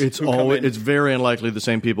heads. It's very unlikely the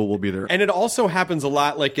same people will be there. And it also happens a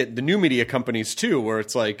lot like at the new media companies too, where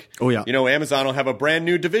it's like, Amazon will have a brand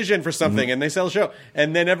new division for something and they sell a show.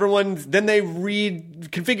 And then then they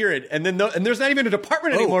reconfigure it. And then and there's not even a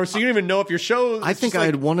department anymore, so you don't even know if your show... I think I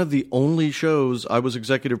had one of the only shows I was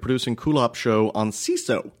executive producing Kulop show on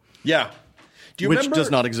CISO. Yeah. Which does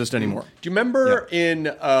not exist anymore. Do you remember in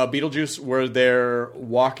Beetlejuice where they're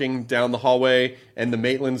walking down the hallway and the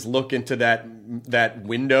Maitlands look into that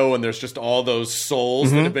window and there's just all those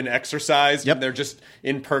souls that have been exorcised and they're just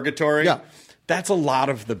in purgatory? Yeah. That's a lot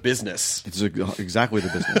of the business. It's exactly the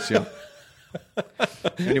business, yeah.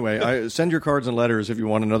 Anyway, send your cards and letters if you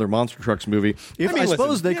want another Monster Trucks movie. I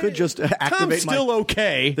suppose they could just activate Tom's still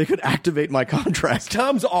okay. They could activate my contract.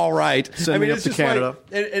 Tom's all right. Send me up to Canada.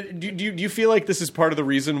 Do you feel like this is part of the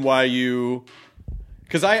reason why you...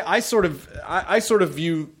 Because I sort of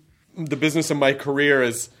view the business of my career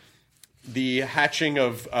as the hatching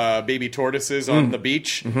of baby tortoises on the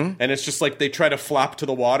beach, and it's just like they try to flop to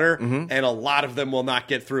the water, and a lot of them will not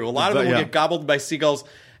get through. A lot of them will get gobbled by seagulls.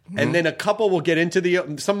 and then a couple will get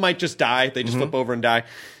into some might just die. They just flip over and die.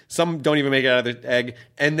 Some don't even make it out of the egg.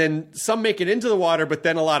 And then some make it into the water, but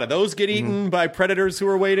then a lot of those get eaten by predators who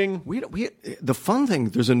are waiting. The fun thing,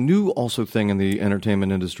 there's a new also thing in the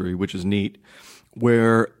entertainment industry, which is neat,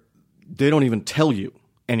 where they don't even tell you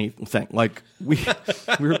anything. Like, we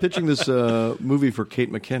were pitching this movie for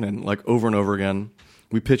Kate McKinnon, like, over and over again.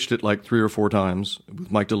 We pitched it like 3 or 4 times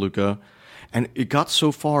with Mike DeLuca. And it got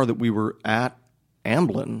so far that we were at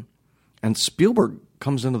Amblin, and Spielberg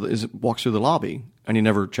comes walks through the lobby, and he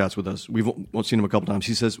never chats with us. We've seen him a couple times.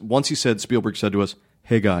 Spielberg said to us,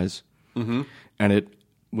 "Hey guys," and it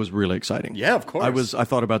was really exciting. Yeah, of course. I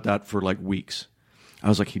thought about that for like weeks. I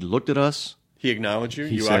was like, he looked at us. He acknowledged you.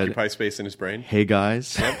 You said, occupy space in his brain. Hey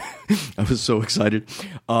guys, I was so excited.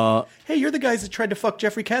 Hey, you're the guys that tried to fuck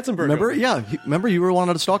Jeffrey Katzenberg. Remember? Yeah, remember you were on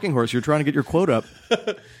a stalking horse. You were trying to get your quote up.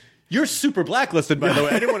 You're super blacklisted, by the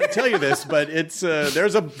way. I didn't want to tell you this, but it's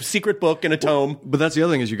there's a secret book in a tome. But that's the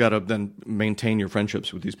other thing is you got to then maintain your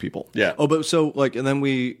friendships with these people. Yeah. Oh, but so like, and then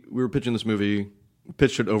we were pitching this movie,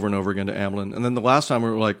 pitched it over and over again to Amblin, and then the last time we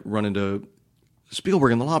were like running to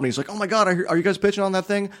Spielberg in the lobby. He's like, "Oh my God, are you guys pitching on that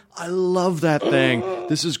thing? I love that thing.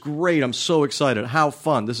 This is great. I'm so excited. How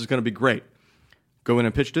fun. This is going to be great." Go in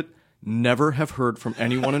and pitched it. Never have heard from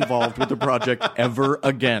anyone involved with the project ever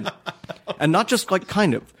again. And not just like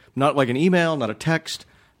kind of. Not like an email, not a text.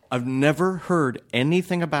 I've never heard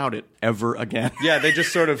anything about it ever again. Yeah, they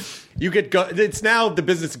just sort of, it's now the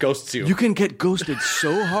business ghosts you. You can get ghosted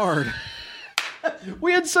so hard.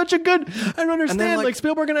 We had such a good, I don't understand, then, like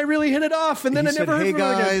Spielberg and I really hit it off, and then I never heard "Hey from him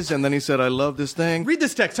again." guys, and then he said, "I love this thing. Read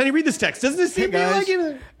this text, honey, read this text. Doesn't this seem guys." like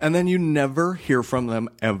you? And then you never hear from them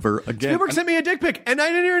ever again. Spielberg sent me a dick pic, and I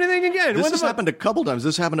didn't hear anything again. This has happened a couple times.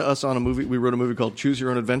 This happened to us on a movie. We wrote a movie called Choose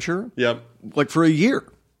Your Own Adventure. Yep. Like for a year.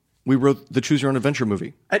 We wrote the Choose Your Own Adventure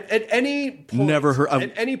movie. At any point, Never heard.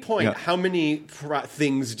 At any point, how many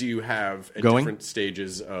things do you have at different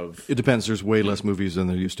stages of? It depends. There's way less movies than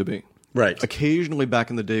there used to be. Right. Occasionally,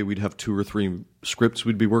 back in the day, we'd have 2 or 3 scripts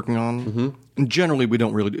we'd be working on, and generally we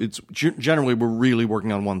don't really. Generally we're really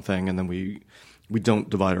working on one thing, and then we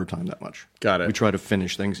don't divide our time that much. Got it. We try to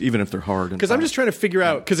finish things, even if they're hard. Because I'm just trying to figure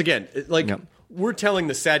out. Because again, we're telling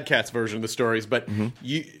the Sad Cats version of the stories, but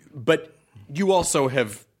you also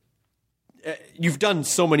have. You've done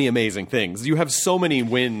so many amazing things. You have so many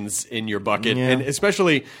wins in your bucket, and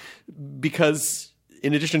especially because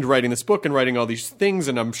in addition to writing this book and writing all these things,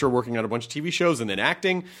 and I'm sure working on a bunch of TV shows and then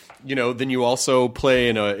acting, then you also play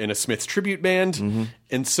in a Smiths tribute band,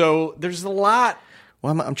 and so there's a lot.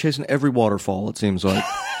 Well, I'm chasing every waterfall. It seems like.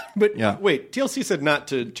 But wait, TLC said not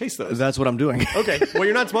to chase those. That's what I'm doing. Okay, well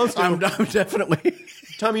you're not supposed to. I'm definitely.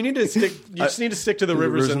 Tom, you need to stick. You just need to stick to the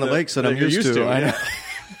rivers and the lakes that I'm used to. I know.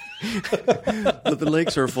 But the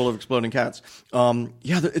lakes are full of exploding cats.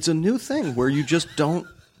 It's a new thing where you just don't.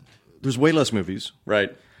 There's way less movies,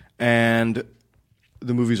 right? And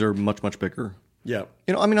the movies are much, much bigger. Yeah,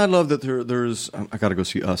 I mean, I love that there's. I got to go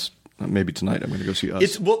see Us. Maybe tonight I'm going to go see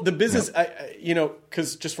Us. The business,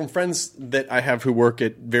 because just from friends that I have who work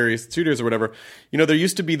at various studios or whatever, there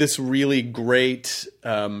used to be this really great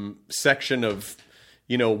section of.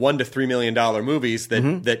 $1 to $3 million movies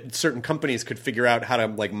that certain companies could figure out how to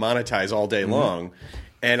like monetize all day long,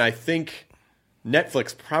 and I think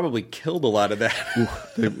Netflix probably killed a lot of that.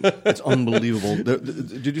 It's unbelievable.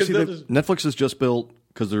 Did you see that Netflix has just built,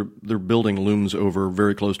 because they're building looms over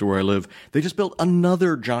very close to where I live. They just built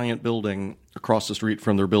another giant building across the street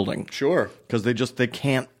from their building. Sure, because they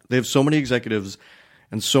can't. They have so many executives.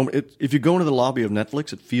 And so, if you go into the lobby of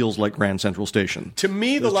Netflix, it feels like Grand Central Station. To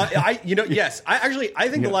me, yes, I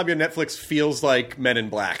think the lobby of Netflix feels like Men in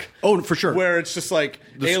Black. Oh, for sure. Where it's just like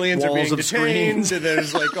aliens are being detained, and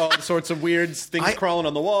there's like all sorts of weird things crawling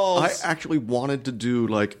on the walls. I actually wanted to do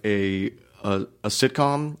like a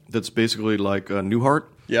sitcom that's basically like Newhart.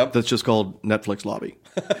 Yep. That's just called Netflix Lobby.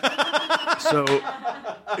 So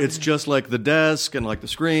it's just like the desk and like the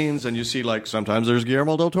screens, and you see like sometimes there's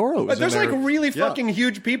Guillermo del Toro. But there's like really fucking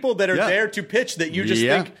huge people that are there to pitch that you just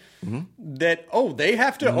think that they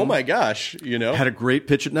have to. Oh my gosh, had a great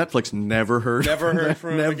pitch at Netflix. Never heard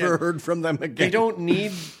from them again. They don't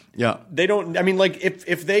need. Yeah, they don't. I mean, like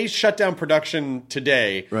if they shut down production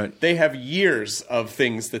today, right. They have years of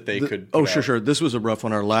things that they could. Oh, sure. This was a rough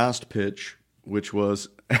one. Our last pitch, which was.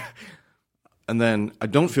 And then I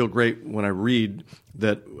don't feel great when I read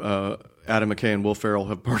that Adam McKay and Will Ferrell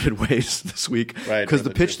have parted ways this week. Right. Because the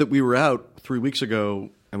pitch that we were out 3 weeks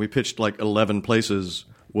ago, and we pitched like 11 places,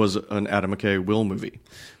 was an Adam McKay Will movie.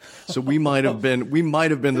 So we might have been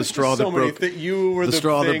the straw that broke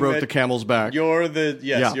that broke the camel's back. You're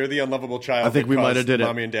the unlovable child. I think we might have did it.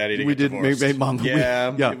 Mommy and Daddy to we get did. divorced. Made mom.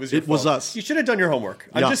 Yeah, it was us. You should have done your homework.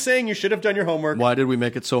 I'm just saying you should have done your homework. Why did we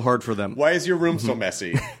make it so hard for them? Why is your room so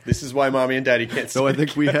messy? This is why Mommy and Daddy can't. So I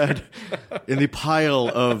think we had in the pile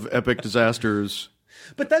of epic disasters.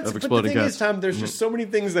 But the thing is, Tom, there's just so many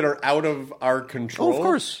things that are out of our control. Oh, of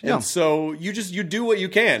course, yeah. And so you do what you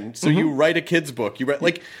can. So you write a kid's book. You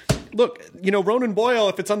write look, Ronan Boyle.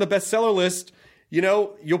 If it's on the bestseller list,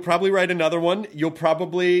 you'll probably write another one. You'll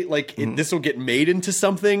probably this will get made into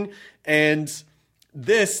something. And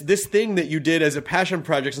this thing that you did as a passion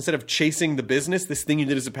project, instead of chasing the business, this thing you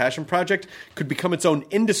did as a passion project could become its own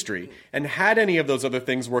industry. And had any of those other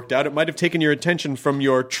things worked out, it might have taken your attention from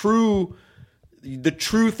the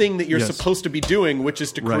true thing that you're supposed to be doing, which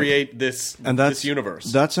is to create this universe.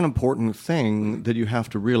 That's an important thing that you have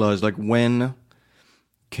to realize. Like, when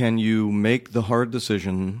can you make the hard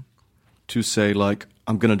decision to say, like,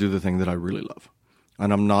 I'm going to do the thing that I really love,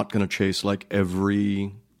 and I'm not going to chase like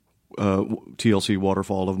every TLC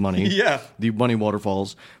waterfall of money. The money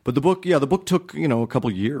waterfalls. But the book took a couple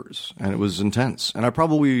years, and it was intense. And I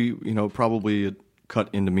probably it cut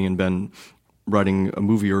into me and Ben writing a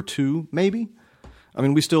movie or two, maybe. I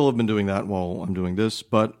mean, we still have been doing that while I'm doing this,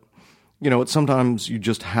 but, it's sometimes you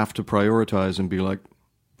just have to prioritize and be like,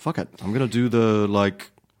 fuck it, I'm going to do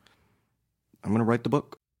I'm going to write the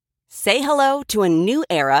book. Say hello to a new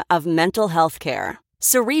era of mental health care.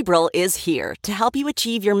 Cerebral is here to help you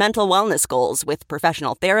achieve your mental wellness goals with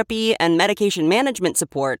professional therapy and medication management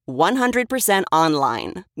support 100%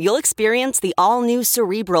 online. You'll experience the all-new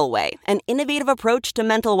Cerebral Way, an innovative approach to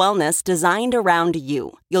mental wellness designed around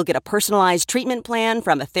you. You'll get a personalized treatment plan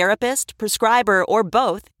from a therapist, prescriber, or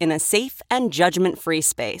both in a safe and judgment-free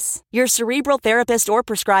space. Your Cerebral therapist or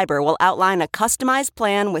prescriber will outline a customized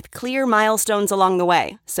plan with clear milestones along the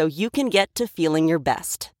way, so you can get to feeling your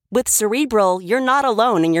best. With Cerebral, you're not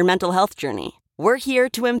alone in your mental health journey. We're here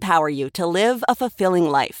to empower you to live a fulfilling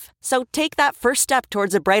life. So take that first step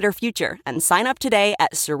towards a brighter future and sign up today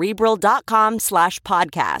at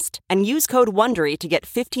Cerebral.com/podcast and use code WONDERY to get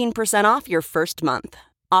 15% off your first month.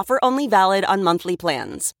 Offer only valid on monthly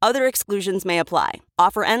plans. Other exclusions may apply.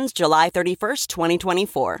 Offer ends July 31st,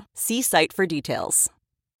 2024. See site for details.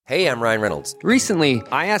 Hey, I'm Ryan Reynolds. Recently,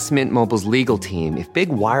 I asked Mint Mobile's legal team if big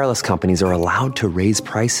wireless companies are allowed to raise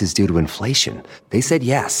prices due to inflation. They said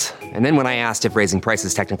yes. And then when I asked if raising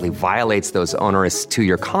prices technically violates those onerous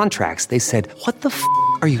 2-year contracts, they said, "What the f***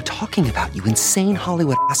 are you talking about, you insane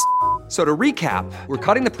Hollywood ass?" So to recap, we're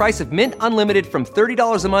cutting the price of Mint Unlimited from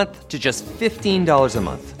 $30 a month to just $15 a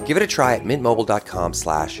month. Give it a try at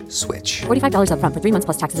mintmobile.com/switch. $45 up front for 3 months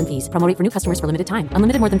plus taxes and fees. Promo rate for new customers for limited time.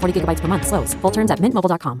 Unlimited more than 40 gigabytes per month. Slows full terms at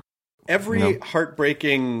mintmobile.com. Every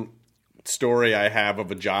heartbreaking story I have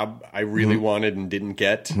of a job I really wanted and didn't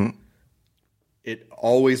get, it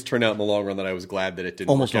always turned out in the long run that I was glad that it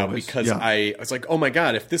didn't work out, because I was like, oh my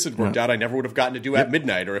God, if this had worked out, I never would have gotten to do At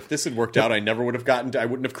Midnight, or if this had worked out, I never would have I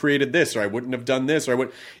wouldn't have created this, or I wouldn't have done this, or I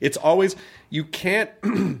would. It's always, you can't,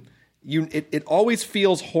 it always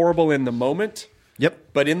feels horrible in the moment.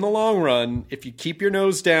 Yep. But in the long run, if you keep your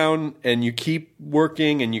nose down and you keep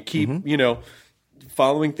working and you keep,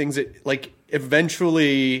 following things that, like,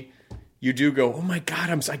 eventually you do go, oh my God,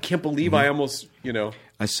 I can't believe I almost, I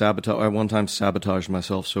one time sabotaged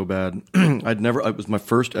myself so bad. It was my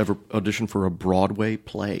first ever audition for a Broadway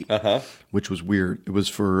play, which was weird. It was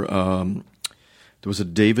for, there was a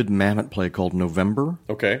David Mamet play called November.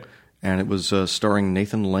 Okay. And it was starring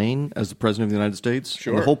Nathan Lane as the President of the United States.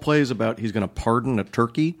 Sure. And the whole play is about he's going to pardon a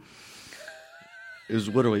turkey.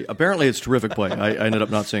 Apparently it's a terrific play. I ended up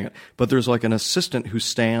not seeing it. But there's like an assistant who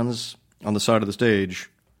stands on the side of the stage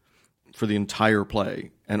for the entire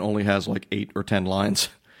play and only has like 8 or 10 lines.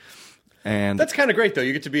 And that's kind of great, though.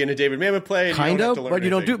 You get to be in a David Mamet play, and but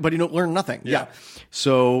you don't learn nothing. Yeah.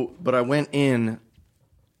 So, but I went in,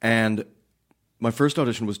 and my first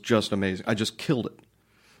audition was just amazing. I just killed it.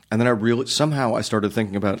 And then somehow I started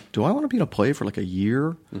thinking about, do I want to be in a play for like a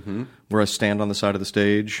year, where I stand on the side of the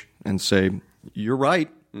stage and say, "You're right."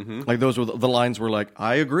 Like, those were the lines were like,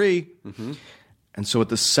 "I agree." And so at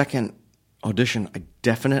the second audition, I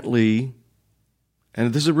definitely,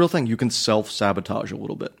 and this is a real thing, you can self-sabotage a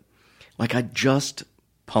little bit. Like, I just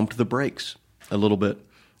pumped the brakes a little bit,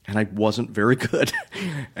 and I wasn't very good.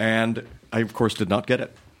 And I, of course, did not get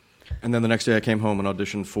it. And then the next day I came home and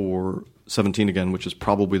auditioned for 17 again, which is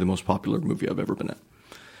probably the most popular movie I've ever been in.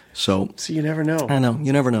 So you never know. I know.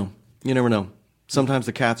 You never know. You never know. Sometimes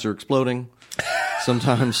the cats are exploding.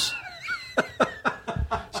 Sometimes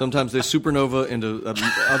Sometimes they supernova into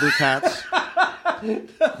other cats.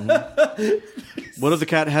 Mm-hmm. What if the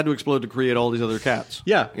cat had to explode to create all these other cats?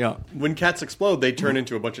 Yeah. Yeah. When cats explode, they turn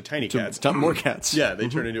into a bunch of tiny cats. More cats. Yeah, they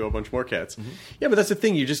turn into a bunch more cats. Yeah, but that's the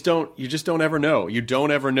thing. You just don't ever know. You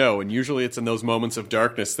don't ever know. And usually it's in those moments of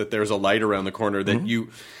darkness that there's a light around the corner that you...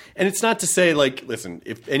 And it's not to say, like, listen,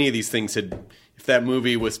 if any of these things had... If that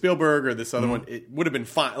movie was Spielberg or this other one, it would have been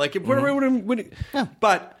fine. Like, it would have...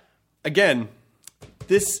 But, again,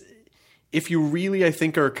 this... If you really, I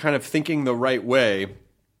think, are kind of thinking the right way,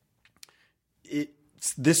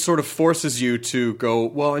 this sort of forces you to go,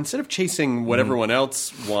 well, instead of chasing what everyone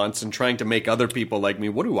else wants and trying to make other people like me,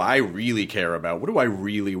 what do I really care about? What do I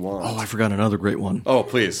really want? Oh, I forgot another great one. Oh,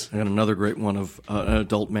 please. I got another great one of an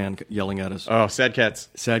adult man yelling at us. Oh, Sad Cats.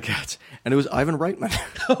 Sad Cats. And it was Ivan Reitman.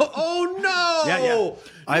 Oh, no! Yeah.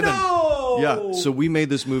 Ivan. No! Yeah, so we made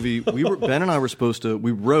this movie. Ben and I were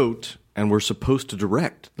we wrote and were supposed to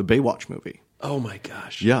direct the Baywatch movie. Oh, my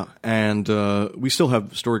gosh. Yeah, and we still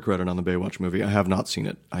have story credit on the Baywatch movie. I have not seen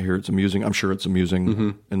it. I hear it's amusing. I'm sure it's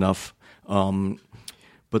amusing enough. But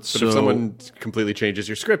if someone completely changes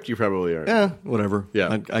your script, you probably are. Yeah, whatever.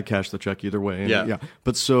 Yeah. I cash the check either way. Yeah.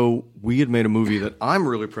 But so we had made a movie that I'm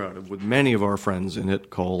really proud of with many of our friends in it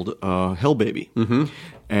called Hell Baby. Mm-hmm.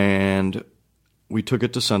 And we took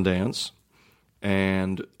it to Sundance,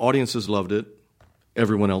 and audiences loved it.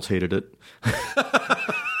 Everyone else hated it.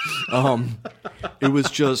 It was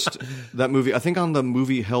just that movie. I think on the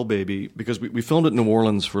movie Hell Baby, because we filmed it in New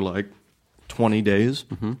Orleans for like 20 days.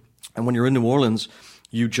 Mm-hmm. And when you're in New Orleans,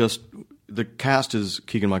 the cast is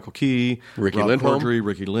Keegan-Michael Key, Ricky Rob Lindholm, Corddry,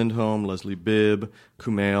 Ricky Lindholm, Leslie Bibb,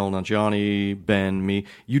 Kumail Nanjiani, Ben, me.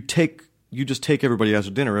 You just take everybody out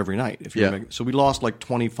to dinner every night. So we lost like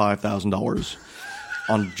 $25,000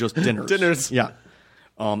 on just dinners. Dinners. Yeah.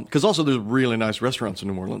 Because also there's really nice restaurants in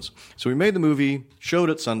New Orleans. So we made the movie, showed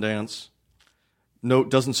it at Sundance. No, it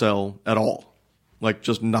doesn't sell at all. Like,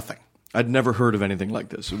 just nothing. I'd never heard of anything like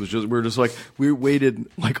this. It was just, we waited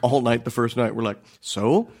like all night the first night. We're like,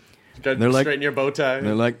 so? And they're like, straighten your bow tie. And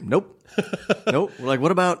they're like, nope. Nope. We're like,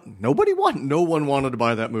 what about, no one wanted to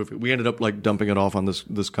buy that movie. We ended up like dumping it off on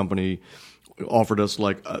this company, offered us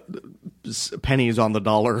like pennies on the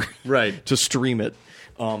dollar to stream it.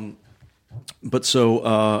 But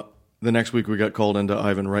so the next week we got called into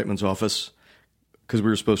Ivan Reitman's office because we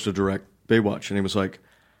were supposed to direct Baywatch, and he was like,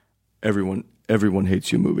 "Everyone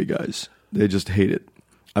hates you, movie guys. They just hate it.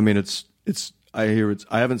 I mean, it's. I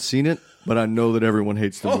haven't seen it, but I know that everyone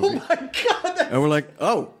hates the movie." Oh my god! And we're like,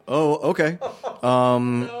 "Oh, okay."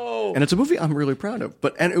 No. And it's a movie I'm really proud of.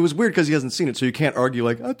 And it was weird because he hasn't seen it, so you can't argue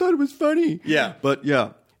like, "I thought it was funny." Yeah. But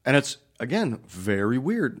yeah, and it's again very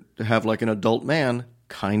weird to have like an adult man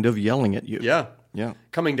kind of yelling at you. Yeah. Yeah.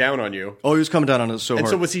 Coming down on you. Oh, he was coming down on us so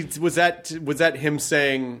hard. And so was that him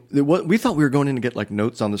saying... We thought we were going in to get like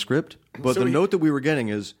notes on the script, but the note that we were getting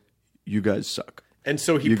is, you guys suck. And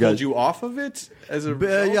so he pulled you off of it as a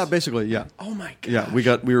result? Yeah, basically, yeah. Oh my god. Yeah,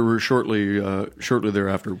 we were shortly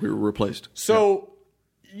thereafter we were replaced. So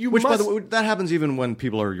Which, by the way, that happens even when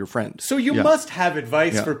people are your friend. So you must have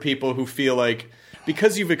advice for people who feel like...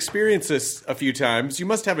 Because you've experienced this a few times, you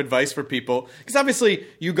must have advice for people. Because obviously,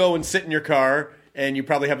 you go and sit in your car, and you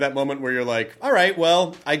probably have that moment where you're like, all right,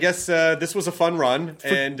 well, I guess this was a fun run, I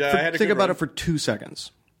had a think good about run. it for 2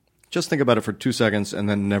 seconds. Just think about it for 2 seconds, and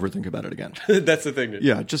then never think about it again. That's the thing.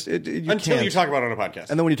 Yeah, just until you talk about it on a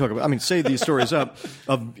podcast. And then when you talk about, say these stories up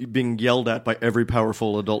of being yelled at by every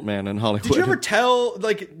powerful adult man in Hollywood. Did you ever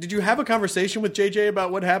did you have a conversation with JJ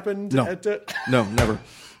about what happened? No, no, never.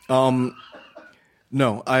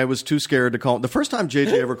 No, I was too scared to call. The first time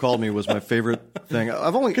JJ ever called me was my favorite thing.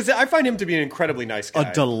 Because I find him to be an incredibly nice guy.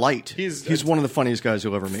 A delight. He's one of the funniest guys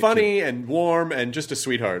you'll ever meet. Funny and warm and just a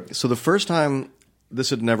sweetheart. So the first time this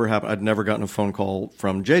had never happened, I'd never gotten a phone call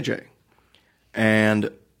from JJ. And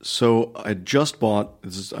so I just bought,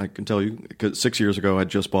 I can tell you, because 6 years ago, I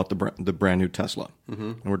just bought the brand new Tesla. Mm-hmm.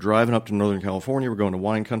 And we're driving up to Northern California. We're going to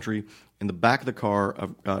wine country. In the back of the car,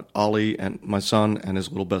 I've got Ollie and my son and his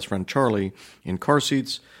little best friend Charlie in car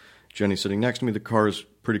seats. Jenny sitting next to me. The car is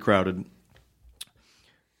pretty crowded.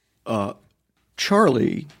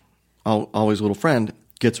 Charlie, Ollie's little friend,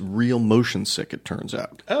 gets real motion sick, it turns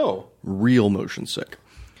out. Oh. Real motion sick.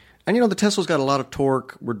 And, the Tesla's got a lot of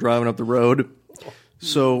torque. We're driving up the road.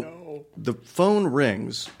 So the phone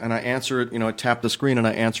rings, and I answer it. I tap the screen, and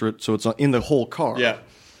I answer it, so it's in the whole car. Yeah.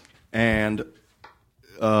 And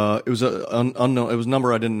it was unknown. It was a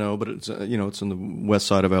number I didn't know, but it's it's in the west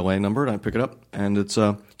side of L.A. number, and I pick it up, and it's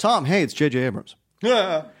Tom. Hey, it's J.J. Abrams.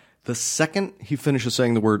 Yeah. The second he finishes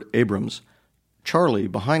saying the word Abrams, Charlie,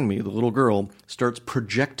 behind me, the little girl, starts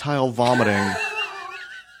projectile vomiting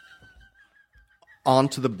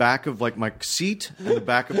onto the back of like my seat and the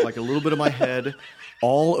back of like a little bit of my head,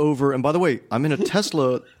 all over. And by the way, I'm in a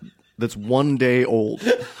Tesla that's 1 day old.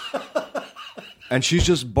 And she's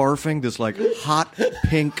just barfing this like hot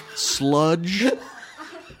pink sludge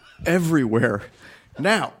everywhere.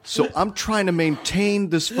 Now, so I'm trying to maintain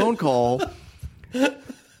this phone call.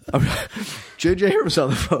 JJ was on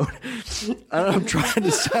the phone, and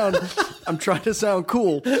I'm trying to sound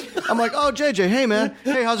cool. I'm like, "Oh, JJ, hey man,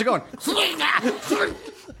 hey, how's it going?"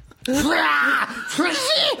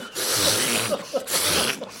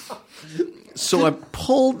 So I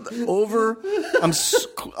pulled over.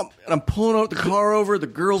 I'm pulling out the car over. The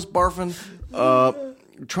girl's barfing,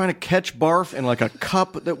 trying to catch barf in like a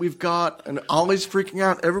cup that we've got, and Ollie's freaking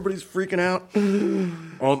out. Everybody's freaking out.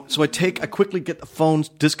 So I quickly get the phone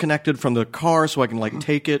disconnected from the car so I can like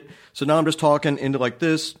take it. So now I'm just talking into like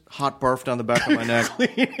this hot barf down the back of my neck,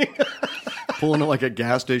 pulling to like a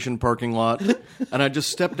gas station parking lot, and I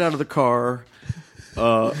just stepped out of the car,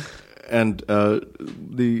 and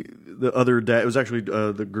the other dad, it was actually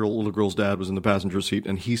the little girl's dad was in the passenger seat,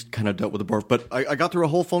 and he's kind of dealt with the barf. But I got through a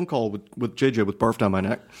whole phone call with JJ with barf down my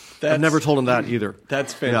neck. I've never told him that either.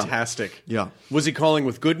 That's fantastic. Yeah. Was he calling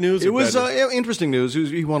with good news? It was interesting news.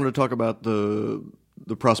 He wanted to talk about the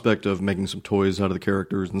prospect of making some toys out of the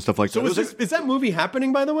characters and stuff like that. So is that movie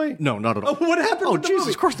happening, by the way? No, not at all. Oh, what happened? Oh, with the Jesus!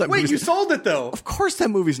 movie? Of course that. Wait, you sold it though. Of course that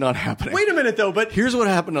movie's not happening. Wait a minute though. But here's what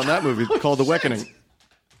happened on that movie called The Awakening.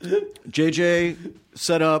 JJ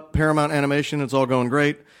set up Paramount Animation. It's all going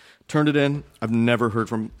great. Turned it in. I've never heard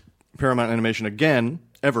from Paramount Animation again,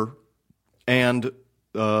 ever. And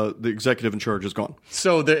the executive in charge is gone.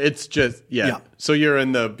 So it's just So you're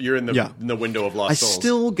in the in the window of lost souls. I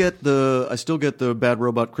still get the Bad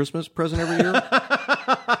Robot Christmas present every year,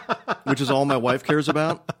 which is all my wife cares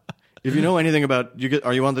about. If you know anything about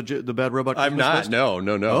are you on the Bad Robot Christmas I'm not. list? No.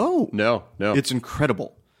 Oh. No. It's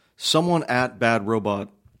incredible. Someone at Bad Robot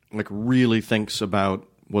really thinks about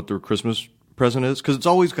what their Christmas present is, because it's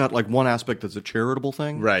always got like one aspect that's a charitable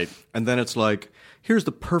thing, right? And then it's like, here's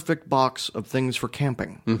the perfect box of things for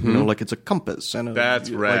camping. Mm-hmm. Like it's a compass and that's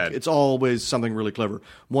rad. Like, it's always something really clever.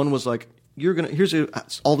 One was like, here's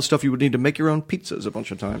all the stuff you would need to make your own pizzas a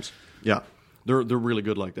bunch of times. Yeah. They're really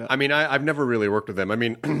good like that. I mean, I've never really worked with them. I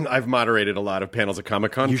mean, I've moderated a lot of panels at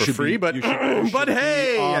Comic-Con for free, but you should but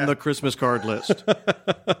hey, be on the Christmas card list.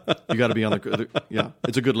 You got to be on the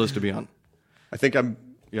it's a good list to be on. I think I'm.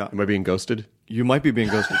 Yeah, am I being ghosted? You might be being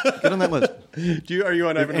ghosted. Get on that list. Are you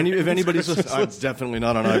on Ivan? If anybody's listening, I'm definitely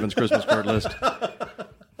not on Ivan's Christmas card list.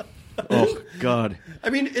 Oh God!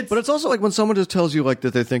 I mean, but it's also like when someone just tells you like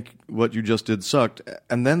that they think what you just did sucked,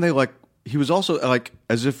 and then they like. He was also like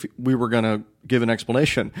as if we were gonna give an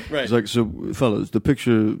explanation. Right. He's like, "So, fellas, the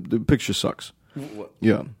picture sucks." What?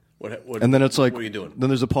 Yeah. What? And then it's like, what are you doing?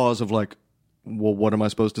 Then there's a pause of like, well, what am I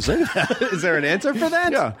supposed to say? Is there an answer for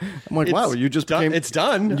that? Yeah. I'm like, wow, you just became... It's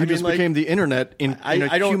done. You just became the internet in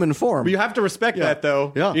a human form. But you have to respect that,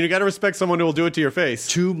 though. Yeah. You got to respect someone who will do it to your face.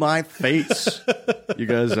 To my face. You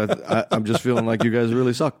guys, I'm just feeling like you guys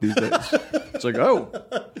really suck these days. It's like, oh,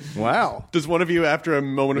 wow. Does one of you, after a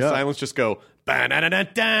moment of silence, just go...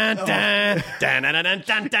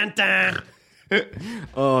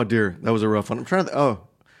 Oh, dear. That was a rough one. I'm trying to...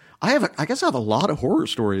 I guess I have a lot of horror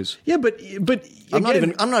stories. Yeah, but I'm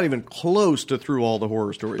not even close to through all the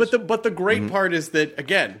horror stories. But the great part is that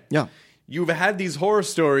again, you've had these horror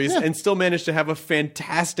stories and still managed to have a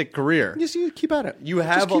fantastic career. Yes, you keep at it. You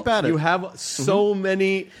have You have so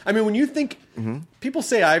many. I mean, when you think people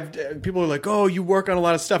say people are like, oh, you work on a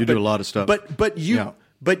lot of stuff. You do a lot of stuff. But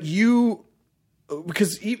you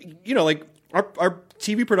because you know like our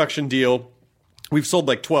TV production deal. We've sold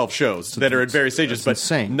like 12 shows that are at various stages, but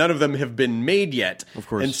insane. None of them have been made yet. Of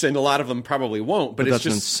course. And a lot of them probably won't. But it's that's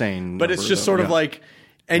just insane. But it's just sort of like,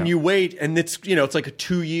 and you wait, and it's it's like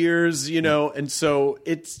 2 years, and so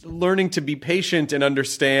it's learning to be patient and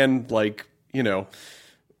understand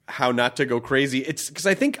how not to go crazy. It's because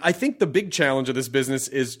I think the big challenge of this business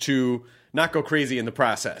is to not go crazy in the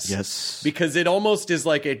process. This because it almost is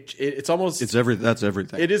like it's everything. That's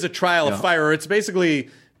everything. It is a trial of fire. It's basically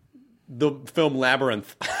the film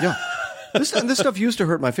Labyrinth. Yeah. This stuff used to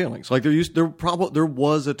hurt my feelings. Like there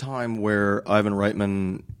was a time where Ivan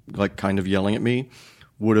Reitman, like kind of yelling at me,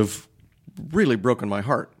 would have really broken my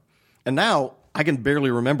heart. And now I can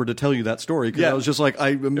barely remember to tell you that story because I was just like I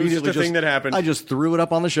immediately it was just a thing that happened. I just threw it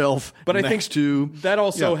up on the shelf. But I think to that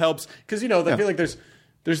also helps because I feel like there's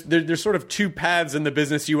there's sort of two paths in the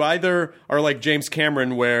business. You either are like James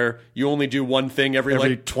Cameron, where you only do one thing every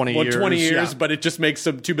like 20 years, 20 years, yeah. but it just makes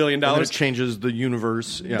some $2 billion. And it changes the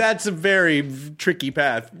universe. Yeah. That's a very tricky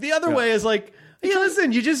path. The other way is like, hey,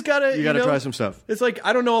 listen, you just gotta try some stuff. It's like,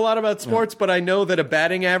 I don't know a lot about sports, but I know that a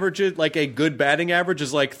batting average, like a good batting average,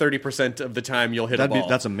 is like 30% of the time you'll hit a ball.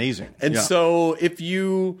 That's amazing. And so if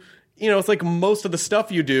you it's like most of the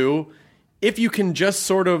stuff you do, if you can just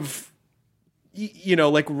sort of,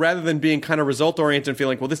 like rather than being kind of result oriented and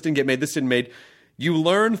feeling like, well, this didn't get made, this didn't made, you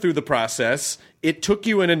learn through the process. It took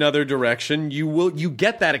you in another direction. You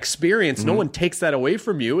get that experience. Mm-hmm. No one takes that away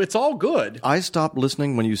from you. It's all good. I stopped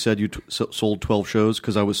listening when you said you sold 12 shows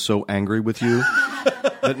because I was so angry with you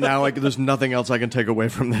that now there's nothing else I can take away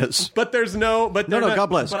from this. But there's no. But no. God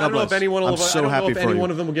bless. But God I don't know if anyone. I'm so happy for you. Any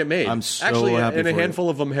one of them will get made. I'm so actually, happy and a for handful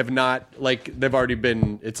of them have not. Like they've already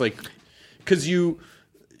been. It's like because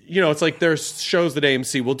it's like there's shows that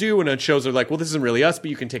AMC will do, and then shows are like, well, this isn't really us, but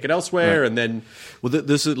you can take it elsewhere, and then. Well,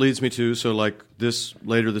 this leads me to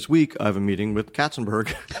later this week, I have a meeting with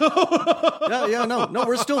Katzenberg. No,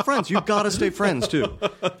 we're still friends. You've got to stay friends too.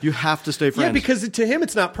 You have to stay friends. Yeah, because to him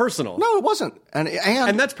it's not personal. No, it wasn't,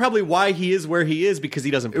 and that's probably why he is where he is because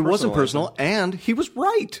he doesn't. It wasn't personal, and he was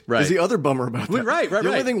right. Right. Is the other bummer about that. Right. The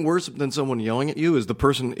only thing worse than someone yelling at you is the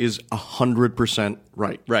person is 100%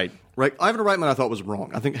 right. Right. Right, Ivan Reitman I thought was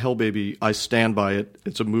wrong. I think Hell Baby, I stand by it.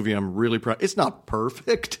 It's a movie I'm really proud. It's not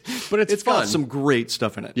perfect, but it's fun. Got some great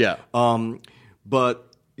stuff in it. Yeah. So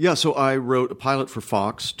I wrote a pilot for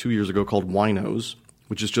Fox 2 years ago called Winos,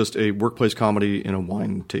 which is just a workplace comedy in a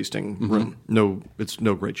wine tasting room. No, it's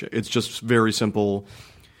no great shit. It's just very simple.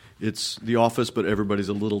 It's The Office, but everybody's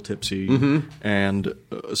a little tipsy and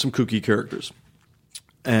some kooky characters.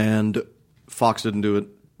 And Fox didn't do it.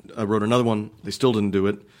 I wrote another one. They still didn't do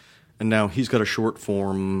it. And now he's got a short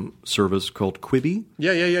form service called Quibi.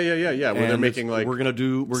 Yeah. Where they're making we're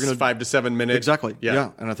gonna 5 to 7 minutes. Exactly. Yeah.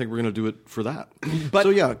 And I think we're gonna do it for that. But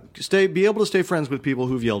be able to stay friends with people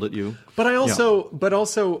who've yelled at you. But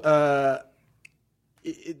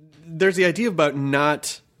there's the idea about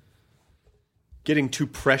not getting too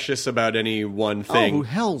precious about any one thing. Oh,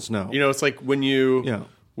 hell's no. It's like when you.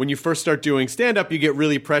 When you first start doing stand-up, you get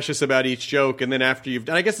really precious about each joke, and then after you've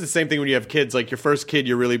done, I guess it's the same thing when you have kids. Like your first kid,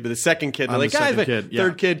 the second kid, they're like,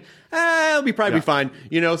 third kid, it'll probably be fine.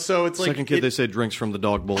 So it's like second kid, they say drinks from the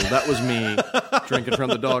dog bowl. That was me drinking from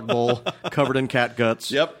the dog bowl, covered in cat guts.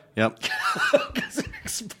 Yep.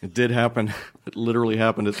 It did happen. It literally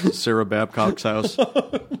happened at Sarah Babcock's house.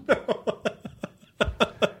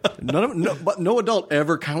 But no adult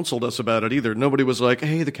ever counseled us about it either. Nobody was like,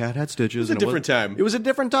 "Hey, the cat had stitches." It was a different time. It was a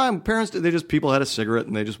different time. Parents, people had a cigarette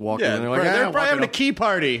and they just walked in. And they're like, they're probably having a key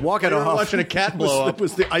party. Walk it off. Watching a cat blow up. It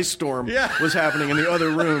was the ice storm. Was happening in the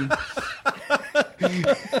other room.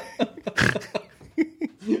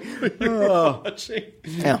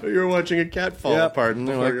 You were watching a cat fall apart.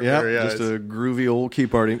 Just a groovy old key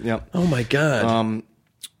party. Yeah. Oh my god.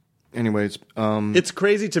 Anyways, it's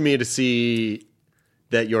crazy to me to see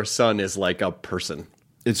that your son is like a person.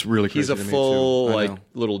 It's really crazy. He's a full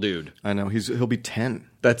little dude. I know. He'll be 10.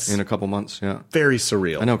 That's in a couple months. Yeah. Very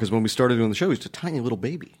surreal. I know, because when we started doing the show, he was a tiny little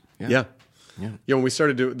baby. Yeah. When we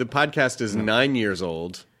started doing the podcast is 9 years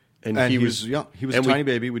old, and he was a tiny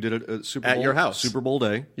baby. We did it at Super Bowl at your house, Super Bowl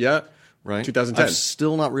day. Yeah. Right. 2010. I've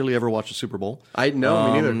still not really ever watched a Super Bowl. I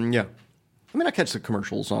know, me neither. Yeah. I mean, I catch the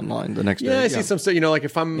commercials online the next day. Yeah, I see some stuff. Like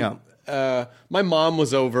if I'm, my mom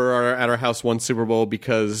was over at our house one Super Bowl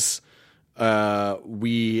because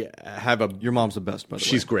we have a. Your mom's the best, by the way.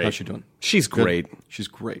 She's great. How's she doing? She's great. She's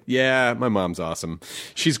great. Yeah, my mom's awesome.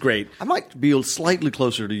 She's great. I might be slightly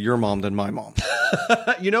closer to your mom than my mom.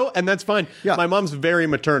 And that's fine. Yeah. My mom's very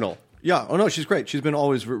maternal. Yeah. Oh no, she's great. She's been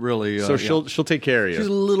always really. So she'll take care of you. She's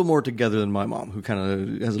a little more together than my mom, who kind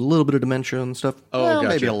of has a little bit of dementia and stuff. Oh, gotcha.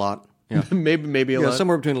 Maybe a lot. Yeah. maybe a lot. Yeah,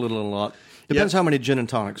 somewhere between a little and a lot. Depends how many gin and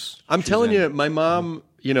tonics. I'm telling you, my mom.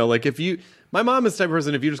 My mom is the type of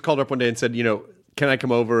person. If you just called her up one day and said, can I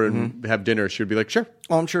come over and have dinner? She would be like, sure.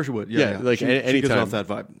 Oh, I'm sure she would. Yeah. Like anytime. She gives off that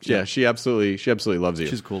vibe. Yeah, she absolutely loves you.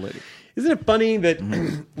 She's a cool lady. Isn't it funny that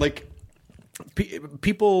like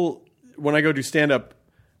people when I go do stand up,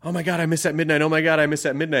 oh my god, I miss that midnight. Oh my god, I miss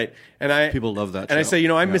that midnight. And people love that. And I say,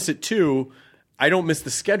 I miss it too. I don't miss the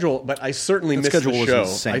schedule, but I certainly miss the show.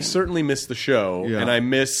 Insane. I certainly miss the show, and I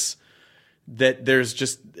miss that there's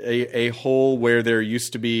just a hole where there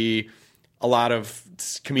used to be a lot of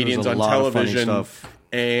comedians on television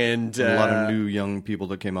and a lot of new young people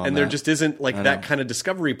that came on. And there just isn't that kind of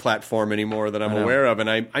discovery platform anymore that I'm aware of, and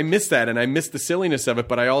I miss that, and I miss the silliness of it.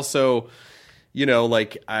 But I also,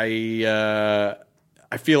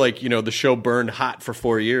 I feel like, the show burned hot for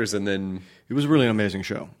 4 years, and then it was really an amazing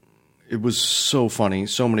show. It was so funny.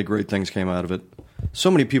 So many great things came out of it.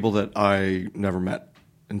 So many people that I never met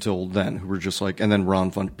until then, who were just like, and then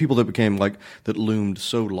Ron Funches, people that became like, that loomed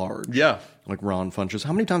so large. Yeah. Like Ron Funches.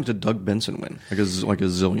 How many times did Doug Benson win? Like a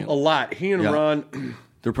zillion. A lot. He and Ron.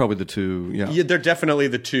 They're probably the two, Yeah, they're definitely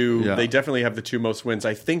the two. Yeah. They definitely have the two most wins.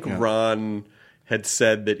 I think Ron had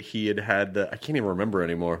said that he had I can't even remember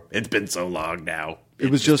anymore. It's been so long now.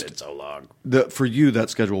 It was just been so long. For you, that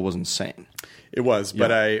schedule was insane. It was, but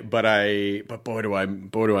boy do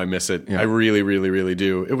I miss it. Yeah. I really, really, really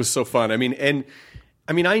do. It was so fun.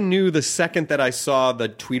 I knew the second that I saw the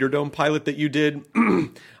Tweeterdome pilot that you did,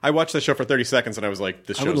 I watched the show for 30 seconds and I was like,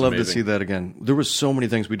 this show's amazing. I would love to see that again. There was so many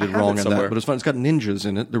things we did wrong on that, but it's fun. It's got ninjas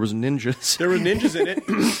in it. There were ninjas in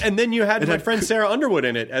it. And then you had my friend Sarah Underwood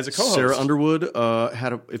in it as a co-host. Sarah Underwood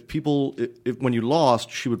had when you lost,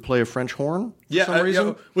 she would play a French horn for some reason.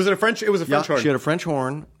 Yeah. Was it a French? It was a French horn. She had a French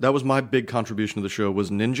horn. That was my big contribution to the show, was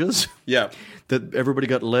ninjas. Yeah. That everybody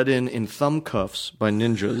got led in thumb cuffs by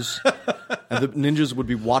ninjas. And the ninjas would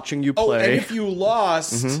be watching you play. Oh, and if you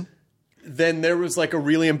lost, then there was like a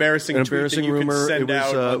really embarrassing tweet that you rumor. could send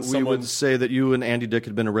out on we would say that you and Andy Dick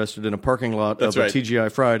had been arrested in a parking lot of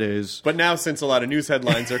TGI Fridays. But now, since a lot of news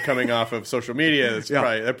headlines are coming off of social media,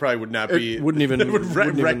 that probably would not be. It wouldn't even. It would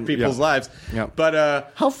wreck people's lives. Yeah.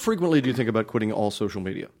 But how frequently do you think about quitting all social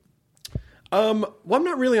media? Well, I'm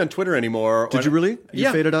not really on Twitter anymore. Did you really?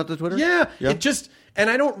 You faded out to Twitter? Yeah. It just. And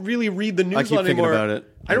I don't really read the news lot anymore. About it.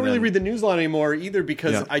 I don't really read the news lot anymore either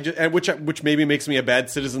because which maybe makes me a bad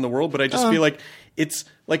citizen in the world, but I just feel like it's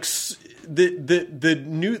like the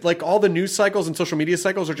new, like all the news cycles and social media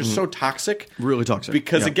cycles are just so toxic, really toxic.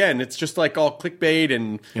 Because again, it's just like all clickbait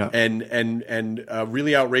and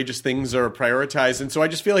really outrageous things are prioritized, and so I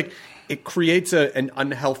just feel like it creates an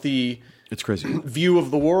unhealthy, it's crazy view of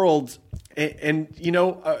the world,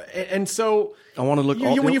 and so. I want to look.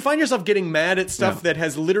 When you find yourself getting mad at stuff that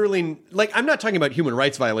has literally, like, I'm not talking about human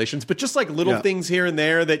rights violations, but just like little things here and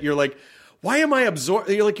there that you're like, why am I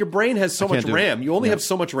absorbing? You're like, your brain has so much RAM. You only have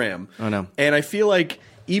so much RAM. I know. And I feel like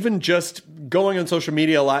even just going on social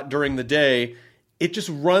media a lot during the day, it just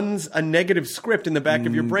runs a negative script in the back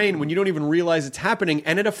of your brain when you don't even realize it's happening,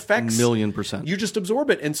 and it affects 1,000,000%. You just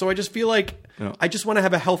absorb it, and so I just feel like I just want to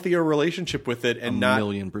have a healthier relationship with it, and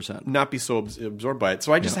 1,000,000%. not be so absorbed by it.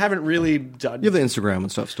 So I just haven't really done. You have the Instagram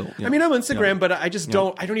and stuff still. Yeah. I mean, I'm on Instagram, but I just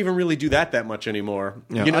don't. I don't even really do that much anymore.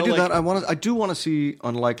 Yeah. I do that. I do want to see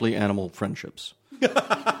unlikely animal friendships.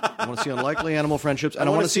 I want to see unlikely animal friendships, and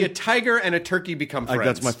I want to see a tiger and a turkey become friends.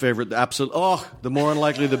 That's my favorite. Absolute. Oh, the more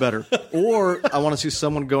unlikely, the better. Or I want to see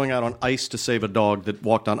someone going out on ice to save a dog that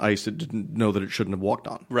walked on ice that didn't know that it shouldn't have walked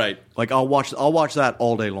on. Right. Like I'll watch that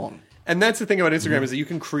all day long. And that's the thing about Instagram is that you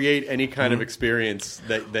can create any kind of experience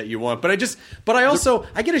that you want. But I also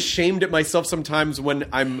get ashamed at myself sometimes when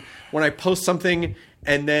I post something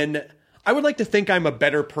and then I would like to think I'm a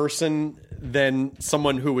better person than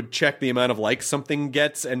someone who would check the amount of likes something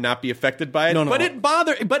gets and not be affected by it. No. But it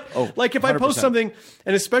bothers. But like if 100%. I post something,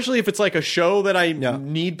 and especially if it's like a show that I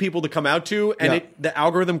need people to come out to, and the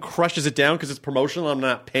algorithm crushes it down because it's promotional, I'm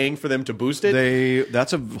not paying for them to boost it.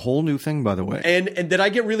 That's a whole new thing, by the way. And that I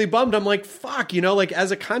get really bummed. I'm like, fuck, like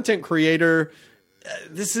as a content creator.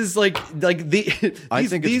 This is like the. I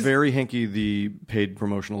think it's very hinky, the paid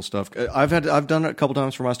promotional stuff. I've done it a couple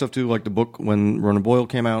times for my stuff too. Like the book when Ronan Boyle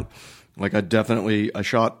came out. Like I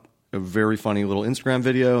shot a very funny little Instagram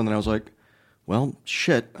video, and then I was like, well,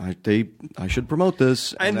 shit, I should promote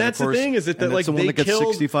this. And that's the thing is that like the one that gets killed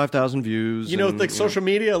 65,000 views. Social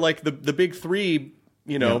media, like the big three,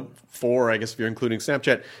 four, I guess if you're including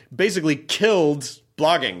Snapchat, basically killed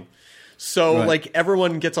blogging. So like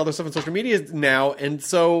everyone gets all their stuff on social media now, and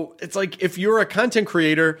so it's like if you're a content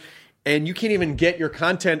creator and you can't even get your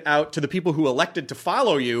content out to the people who elected to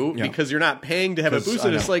follow you because you're not paying to have it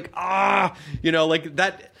boosted, it's like like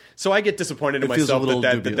that. So I get disappointed in myself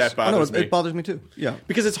that bothers me. It bothers me too. Yeah,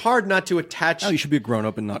 because it's hard not to attach. You should be a grown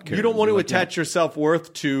up and not care. You don't want to attach your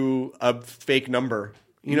self-worth to a fake number.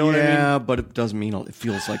 You know what I mean? Yeah, but it does mean it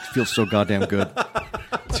feels so goddamn good.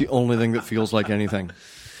 It's the only thing that feels like anything.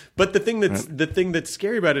 But the thing that's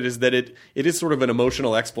scary about it is that it is sort of an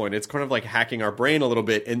emotional exploit. It's kind of like hacking our brain a little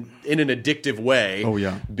bit in an addictive way. Oh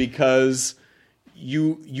yeah, because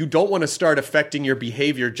you don't want to start affecting your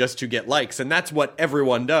behavior just to get likes, and that's what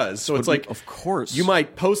everyone does. So it's like, of course, you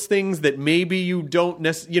might post things that maybe you don't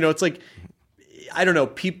necessarily. It's like I don't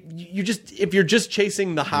know. If you're just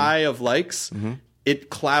chasing the high of likes. it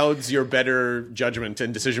clouds your better judgment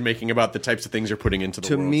and decision making about the types of things you're putting into the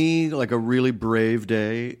To world. me, like a really brave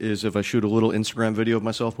day is if I shoot a little Instagram video of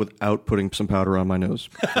myself without putting some powder on my nose.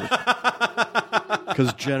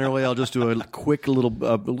 Because generally I'll just do a quick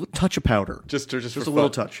little touch of powder. Just a for little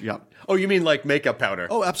fun. touch, yeah. Oh, you mean like makeup powder?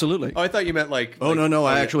 Oh, absolutely. Oh, I thought you meant like... Oh, like, no,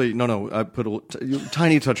 I yeah. actually... No, I put a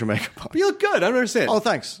tiny touch of makeup on. But you look good. I don't understand. Oh,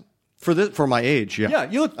 thanks. For my age, yeah. Yeah,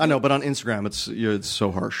 you look... I know, but on Instagram, it's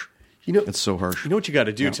so harsh. It's so harsh. You know what you got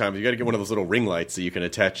to do, Tom? You got to get one of those little ring lights that you can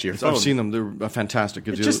attach to your phone. I've seen them. They're fantastic.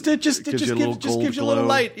 It just gives you a little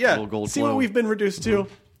light. Yeah. Little gold See glow. what we've been reduced to?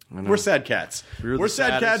 We're sad cats. We're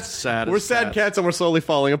sad cats. saddest We're sad cats. cats, and we're slowly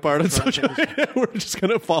falling apart on social media. We're just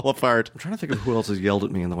going to fall apart. I'm trying to think of who else has yelled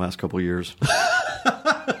at me in the last couple of years.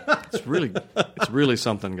 It's really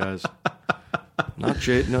something, guys. Not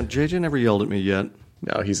Jay. No, JJ never yelled at me yet.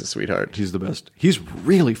 No, he's a sweetheart. He's the best. He's a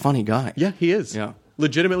really funny guy. Yeah, he is. Yeah.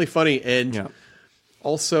 Legitimately funny. And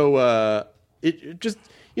also, it just...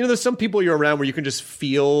 You know, there's some people you're around where you can just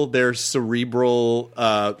feel their cerebral,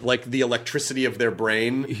 like the electricity of their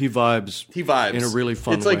brain. He vibes in a really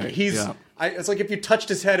fun way. It's like it's like if you touched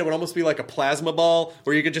his head, it would almost be like a plasma ball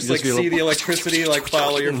where you could just like see the electricity like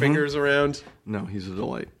follow your fingers around. No, he's a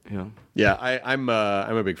delight. Yeah. Yeah, I'm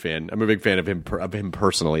a big fan. I'm a big fan of him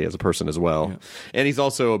personally as a person as well. Yeah. And he's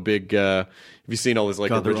also a big. Have you seen all his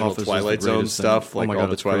like original Twilight Zone stuff? Like all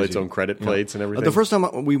the Twilight Zone credit plates and everything. The first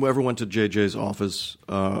time we ever went to JJ's office,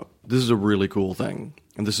 this is a really cool thing,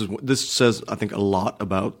 and this says I think a lot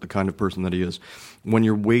about the kind of person that he is. When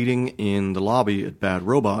you're waiting in the lobby at Bad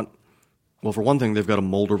Robot, well, for one thing, they've got a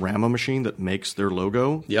Mold-A-Rama machine that makes their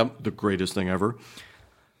logo. Yep, the greatest thing ever.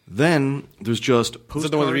 Then there's just postcards. Is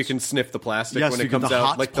it the one where you can sniff the plastic when it comes the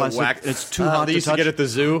out? Like plastic, the wax? It's too hot they to used touch. to get at the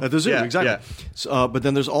zoo? At the zoo, yeah, exactly. Yeah. So, but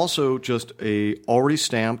then there's also just a already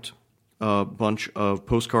stamped bunch of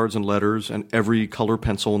postcards and letters and every color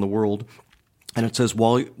pencil in the world. And it says,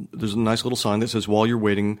 there's a nice little sign that says, while you're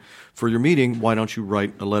waiting for your meeting, why don't you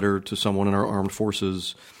write a letter to someone in our armed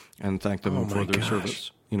forces and thank them for their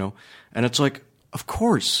service? You know? And it's like, of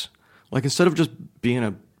course. Like, instead of just being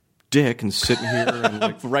a dick and sitting here and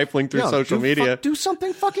like, rifling through social media, do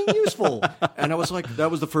something fucking useful. And I was like, that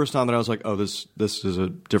was the first time that I was like, oh, this is a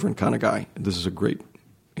different kind of guy. This is a great,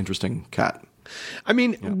 interesting cat. I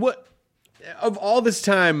mean, what of all this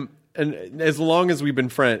time, and as long as we've been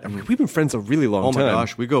friends, I mean, we've been friends a really long time. Oh my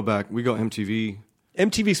gosh, we go MTV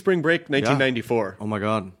Spring Break 1994. Yeah. Oh my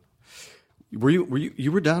god. Were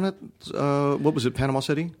you were down at what was it, Panama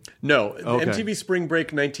City? No, okay. MTV Spring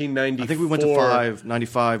Break 1994. I think we went to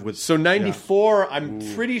 95 with. So 94, I'm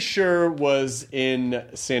pretty sure was in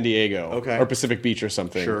San Diego, or Pacific Beach or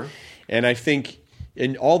something. Sure. And I think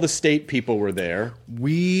all the state people were there.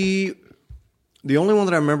 The only one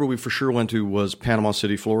that I remember we for sure went to was Panama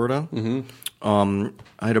City, Florida. Mm-hmm.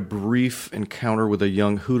 I had a brief encounter with a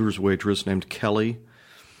young Hooters waitress named Kelly.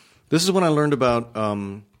 This is when I learned about.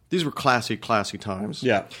 These were classy times.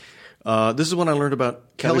 Yeah. This is when I learned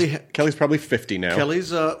about Kelly. Kelly's probably 50 now.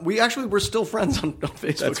 Kelly's. We're still friends on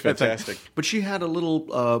Facebook. That's fantastic. But she had a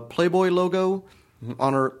little Playboy logo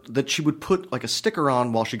on her that she would put like a sticker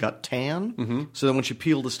on while she got tan. Mm-hmm. So then when she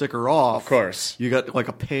peeled the sticker off, of course, you got like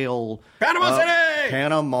a pale Panama City.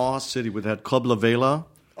 Panama City with that Club La Vela.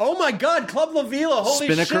 Oh my God, Club La Vela! Holy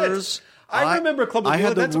Spinnakers. shit! I remember Club La Vela.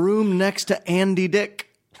 I had the room next to Andy Dick.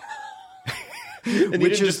 And you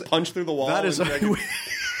didn't just punch through the wall. That is.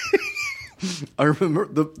 I remember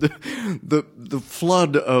the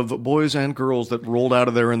flood of boys and girls that rolled out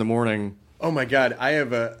of there in the morning. Oh my God!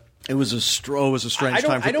 It was a strange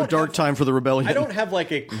time, a dark time for the rebellion. I don't have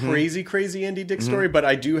like a crazy Andy Dick story, but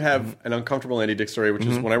I do have an uncomfortable Andy Dick story, which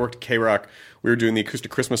is when I worked at K-Rock, we were doing the Acoustic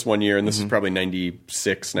Christmas one year, and this is probably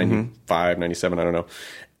 96, 95, 97, I don't know.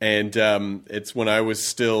 And it's when I was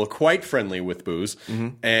still quite friendly with booze,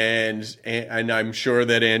 and I'm sure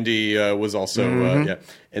that Andy was also, yeah.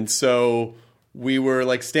 And so we were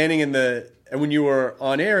like standing in the... And when you were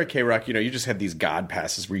on air at K-Rock, you just had these God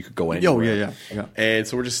passes where you could go anywhere. Oh, yeah. And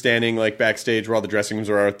so we're just standing like backstage where all the dressing rooms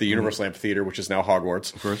are at the Universal Amphitheater, which is now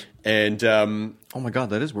Hogwarts. Of course. And oh my God,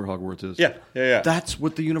 that is where Hogwarts is. Yeah. That's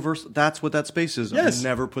what that's what that space is. Yes. I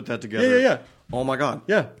never put that together. Yeah. Oh my God.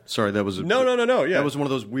 Yeah. Sorry, that was No. Yeah. That was one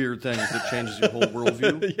of those weird things that changes your whole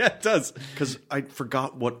worldview. Yeah, it does. Because I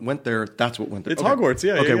forgot what went there. That's what went there. It's Hogwarts.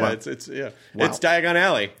 Yeah. Okay. Yeah. Wow. It's Diagon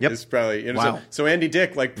Alley. Yep. It's probably wow. So Andy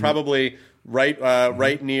Dick probably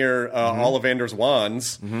right near Ollivander's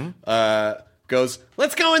wands goes,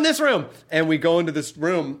 let's go in this room, and we go into this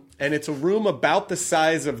room, and it's a room about the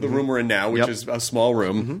size of the room we're in now, which is a small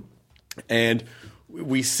room, and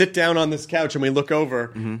we sit down on this couch and we look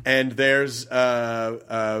over, and there's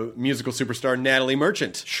musical superstar Natalie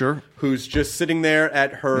Merchant. Sure. Who's just sitting there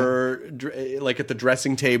at her, like at the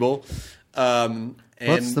dressing table. And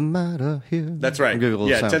what's the matter here? That's right.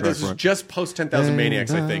 Yeah, this is just post 10,000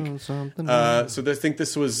 Maniacs, I think. So I think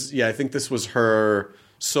this was her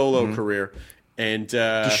solo career. And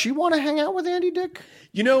does she want to hang out with Andy Dick?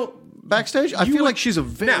 Backstage? I feel like she's a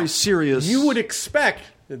very serious... You would expect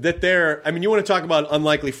that they're... I mean, you want to talk about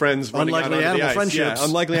unlikely friends running out onto the ice. Animal friendships. Yeah,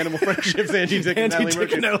 unlikely animal friendships. Andy Dick and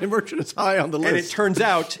Natalie Merchant is high on the list. And it turns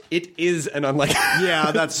out it is an unlikely...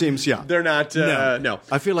 Yeah, that seems... Yeah. They're not... No.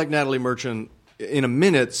 I feel like Natalie Merchant... in a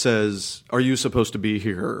minute says, "Are you supposed to be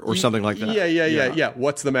here?" or something like that. Yeah.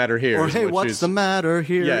 What's the matter here? Or hey, what's the matter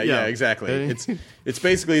here? Yeah, exactly. Hey. It's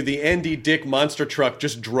basically the Andy Dick monster truck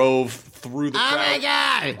just drove through the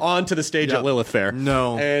crowd onto the stage at Lilith Fair.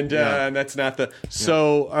 No, and that's not the.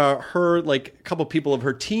 So her a couple people of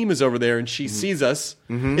her team is over there, and she sees us.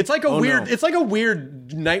 It's like a weird. No. It's like a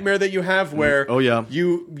weird nightmare that you have where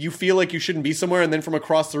you feel like you shouldn't be somewhere, and then from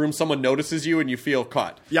across the room someone notices you, and you feel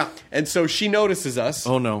caught. Yeah, and so she notices us.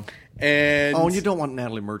 Oh no. And you don't want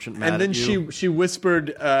Natalie Merchant mad and then at you. she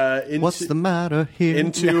whispered what's the matter here?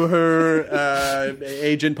 Into her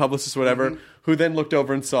agent, publicist, whatever, who then looked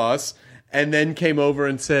over and saw us and then came over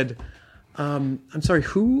and said, I'm sorry,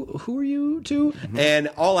 who are you two? And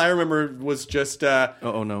all I remember was just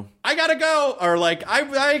oh no, I gotta go, or like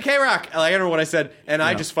I K-Rock. I don't know what I said, and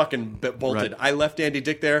I just fucking bolted. Right. I left Andy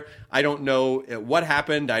Dick there. I don't know what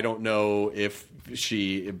happened. I don't know if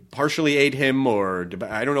she partially ate him, or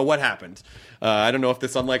I don't know what happened. I don't know if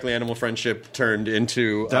this unlikely animal friendship turned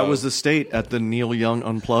into... That was the state at the Neil Young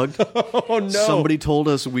Unplugged. Oh, no. Somebody told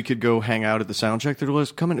us we could go hang out at the sound check. They told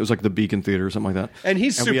us, come in. It was like the Beacon Theater or something like that. And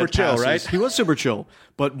he's super chill, right? He was super chill,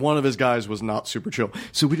 but one of his guys was not super chill.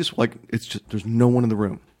 So we just it's just, there's no one in the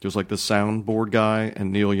room. There's like the soundboard guy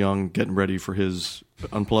and Neil Young getting ready for his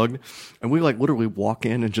Unplugged. And we literally walk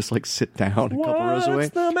in and just sit down a couple rows away. What's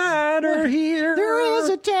the matter here? There is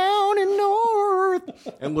a town in North.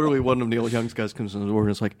 And literally one of Neil Young's guys comes in the door and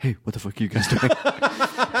is like, hey, what the fuck are you guys doing?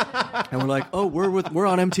 And we're like, oh, we're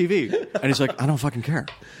on MTV. And he's like, I don't fucking care.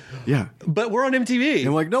 Yeah. But we're on MTV. And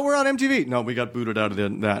we're like, no, we're on MTV. No, we got booted out of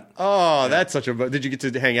that. Oh, that's such a... Did you get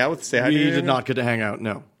to hang out with... Say hi to We did not get to hang out,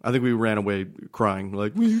 no. I think we ran away crying.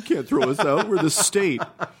 Like, well, you can't throw us out. We're the state.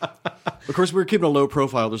 Of course, we were keeping a low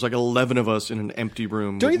profile. There's 11 of us in an empty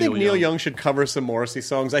room. Don't you think Neil Young should cover some Morrissey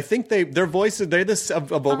songs? I think their voices, they're a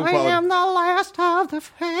vocal quality. I am the last of the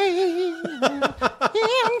fame.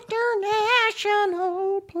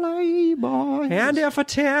 International Playboy. And if a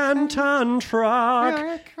 10-ton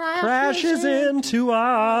truck crashes into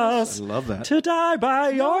us, I love that. To die by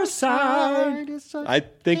your side. I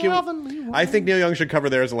think Neil Young should cover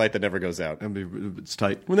There Is a Light That Never Goes Out. It's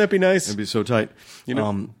tight. Wouldn't that be nice? It'd be so tight. You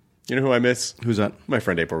know who I miss? Who's that? My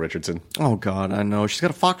friend April Richardson. Oh, God, I know. She's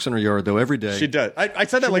got a fox in her yard, though, every day. She does. I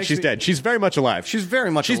said that like she's dead. She's very much alive. She's very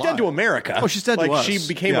much alive. She's dead to America. Oh, she's dead to us. She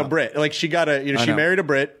became a Brit. She got she married a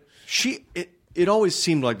Brit. It always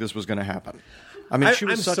seemed like this was going to happen. I mean, she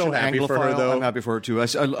was I'm such so an happy Anglophile. for her, though. I'm happy for her, too. I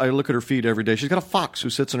look at her feed every day. She's got a fox who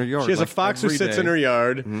sits in her yard. She has a fox who sits in her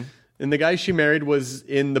yard. Mm-hmm. And the guy she married was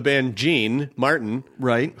in the band Gene Martin,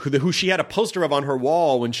 right? Who she had a poster of on her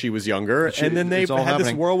wall when she was younger, and then they had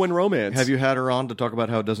this whirlwind romance. Have you had her on to talk about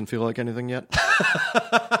how it doesn't feel like anything yet?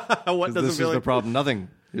 What doesn't this feel is the problem? Nothing.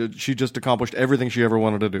 She just accomplished everying she ever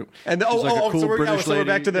wanted to do. And so we're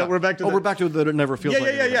back to that. We're back to that. It never feels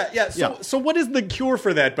like Yeah. So what is the cure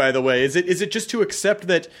for that? By the way, is it just to accept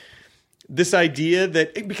that? This idea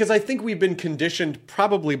that, because I think we've been conditioned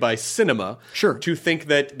probably by cinema to think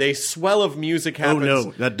that the swell of music happens. Oh,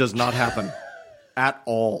 no, that does not happen at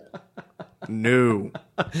all. No.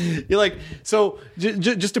 You're like, so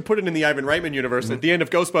just to put it in the Ivan Reitman universe, at the end of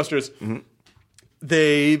Ghostbusters,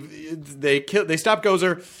 they stop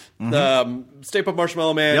Gozer, Stay Puft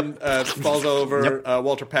Marshmallow Man falls over,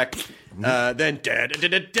 Walter Peck. Then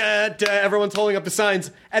everyone's holding up the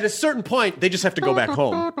signs. At a certain point, they just have to go back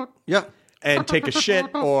home. Yeah. And take a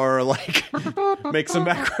shit or make some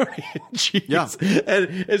macaroni and cheese. Yeah.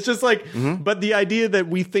 And it's just but the idea that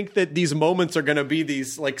we think that these moments are going to be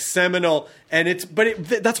these seminal, and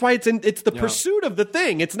that's why it's the pursuit of the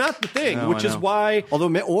thing. It's not the thing, which is why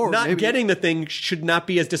getting the thing should not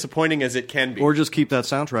be as disappointing as it can be. Or just keep that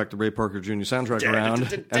soundtrack, the Ray Parker Jr. soundtrack around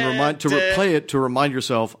and replay it to remind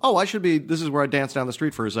yourself, this is where I dance down the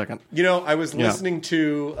street for a second. I was listening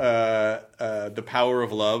to The Power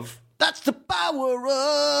of Love. That's the power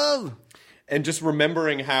of... And just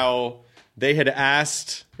remembering how they had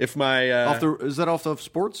asked if my... is that off of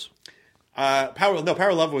Sports? Power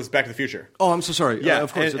of Love was Back to the Future. Oh, I'm so sorry. Yeah,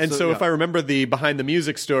 of course. And so if I remember the behind the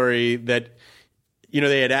music story that,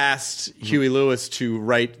 they had asked Huey Lewis to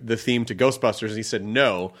write the theme to Ghostbusters, and he said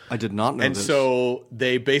no. I did not know and this. And so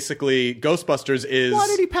they basically, Ghostbusters is... Why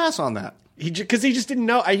did he pass on that? Because he just didn't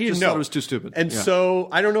know. He didn't know. Thought it was too stupid. And so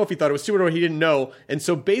I don't know if he thought it was stupid or he didn't know. And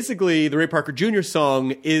so basically, the Ray Parker Jr.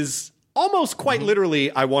 song is almost quite literally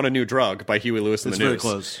 "I Want a New Drug" by Huey Lewis and the News. It's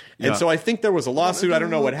very close. And so I think there was a lawsuit. I don't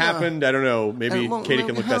know what happened. I don't know. Maybe Katie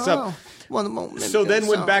can look this up. So then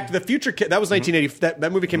when Back to the Future that was 1980,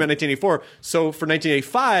 that movie came out in 1984. So for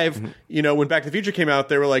 1985, when Back to the Future came out,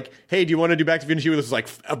 they were like, "Hey, do you want to do Back to the Future?" Huey Lewis was like,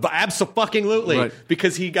 "Abso-fucking-lutely," right.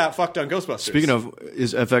 because he got fucked on Ghostbusters. Speaking of,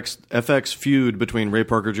 is FX feud between Ray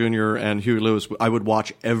Parker Jr. and Huey Lewis, I would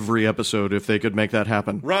watch every episode if they could make that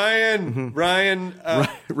happen. Ryan,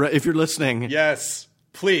 if you're listening, yes,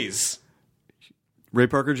 please. Ray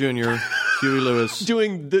Parker Jr., Huey Lewis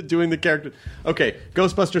doing the character. Okay,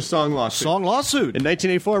 Ghostbusters song lawsuit. In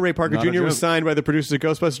 1984, Ray Parker Jr. was signed by the producers of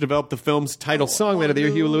Ghostbusters to develop the film's title song. Later that year,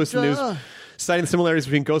 Huey Lewis and News, citing the similarities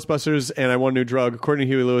between Ghostbusters and I Want a New Drug. According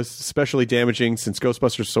to Huey Lewis, especially damaging since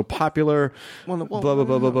Ghostbusters is so popular. Blah blah blah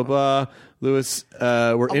blah blah blah. Lewis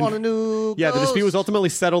want a new the dispute was ultimately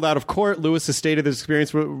settled out of court. Lewis has stated that his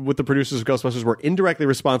experience with the producers of Ghostbusters were indirectly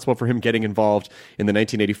responsible for him getting involved in the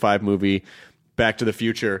 1985 movie Back to the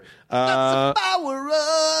Future. That's the power of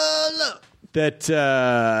love.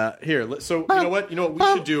 Here. So you know what we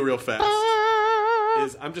should do real fast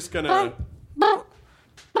is I'm gonna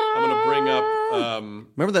bring up.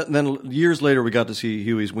 Remember that? Then years later, we got to see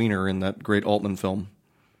Huey's wiener in that great Altman film.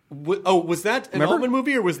 Was that an Altman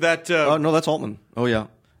movie or was that? No, that's Altman. Oh yeah.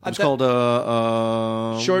 It's called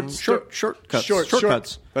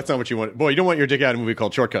Shortcuts. That's not what you want. Boy, you don't want your dick out in a movie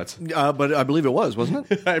called Shortcuts. But I believe it was, wasn't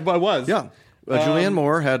it? It was. Yeah. Julianne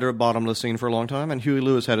Moore had her bottomless scene for a long time, and Huey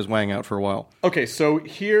Lewis had his wang out for a while. Okay, so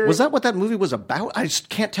here... Was that what that movie was about? I just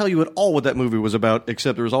can't tell you at all what that movie was about,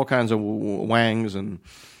 except there was all kinds of wangs and...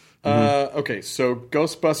 Okay, so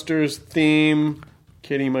Ghostbusters theme...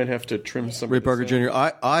 Katie might have to trim some... Ray Parker Jr.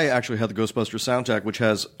 I actually had the Ghostbusters soundtrack, which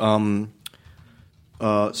has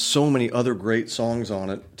so many other great songs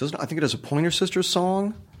on it. I think it has a Pointer Sisters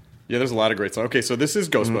song? Yeah, there's a lot of great songs. Okay, so this is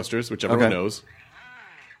Ghostbusters, which everyone knows.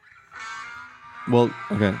 Well,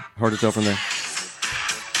 okay, hard to tell from there.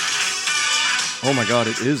 Oh my God,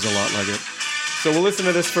 it is a lot like it. So we'll listen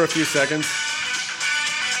to this for a few seconds.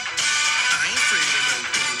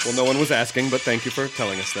 Well, no one was asking, but thank you for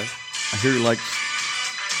telling us that. I hear you like...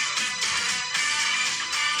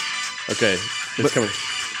 Okay, it's coming.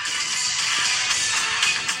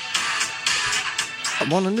 I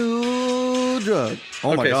want a new drug.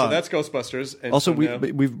 Oh my God! So that's Ghostbusters. And also, so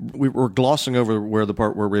we were glossing over where the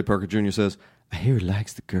part where Ray Parker Jr. says, "I hear he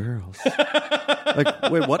likes the girls." Like,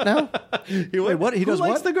 wait, what now? Wait, what? He does what?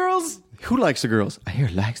 Who likes the girls? Who likes the girls? I hear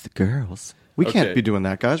he likes the girls. We can't be doing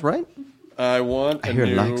that, guys, right? I want a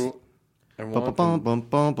new...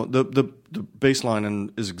 The bass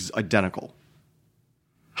line is identical.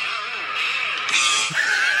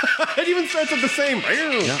 It even starts with the same.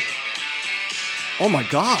 Yeah. Oh my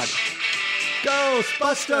God!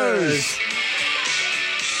 Ghostbusters!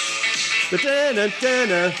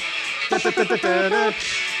 Ghostbusters!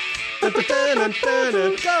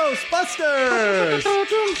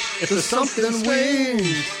 If there's something weird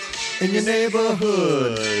in your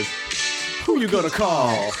neighborhood, who you gonna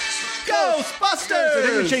call? Ghostbusters! So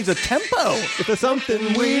they're gonna change the tempo. If there's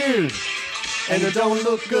something weird and it don't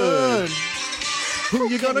look good, who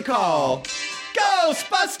you gonna call?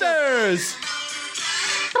 Ghostbusters!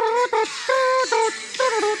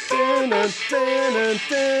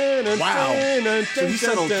 Wow. So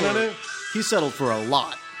he settled for a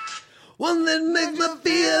lot. One that makes me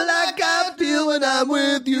feel like I feel when I'm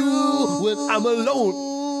with you, when I'm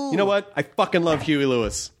alone. You know what? I fucking love Huey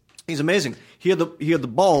Lewis. He's amazing. He had the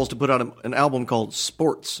balls to put out an album called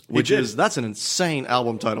Sports, that's an insane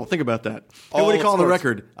album title. Think about that. Hey, what do you call the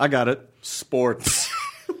record? I got it. Sports.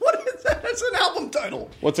 What is that? That's an album title.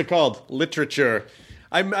 What's it called? Literature.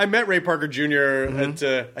 I met Ray Parker Jr. at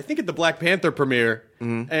I think at the Black Panther premiere,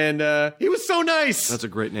 and he was so nice. That's a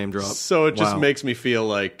great name drop. So it just makes me feel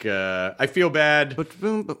like I feel bad,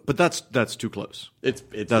 but that's too close. It's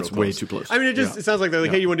that's way too close. I mean, it sounds like they're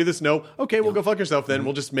like, hey, you want to do this? No, okay, we'll go fuck yourself. Then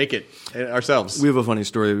we'll just make it ourselves. We have a funny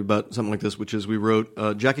story about something like this, which is we wrote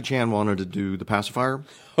Jackie Chan wanted to do The Pacifier.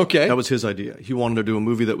 Okay, that was his idea. He wanted to do a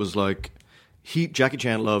movie that was like. Jackie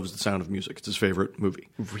Chan loves The Sound of Music. It's his favorite movie.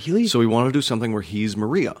 Really? So he wanted to do something where he's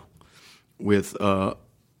Maria with a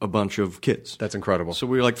bunch of kids. That's incredible. So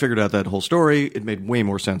we figured out that whole story. It made way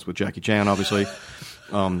more sense with Jackie Chan, obviously.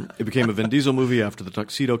 It became a Vin Diesel movie after the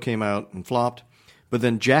Tuxedo came out and flopped. But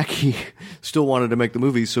then Jackie still wanted to make the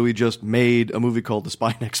movie, so he just made a movie called The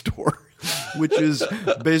Spy Next Door, which is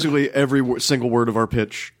basically every single word of our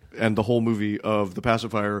pitch and the whole movie of The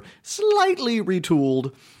Pacifier, slightly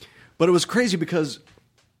retooled. But it was crazy because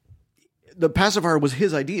The Pacifier was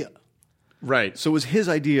his idea. Right. So it was his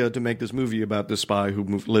idea to make this movie about this spy who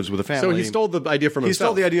lives with a family. So he stole the idea from himself. He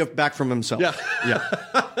stole the idea back from himself. Yeah.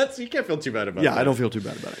 Yeah. You can't feel too bad about it. Yeah, I don't feel too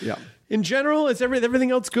bad about it. Yeah. In general, is everything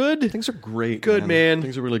else good? Things are great. Good, man.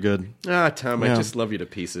 Things are really good. Tom, Yeah. I just love you to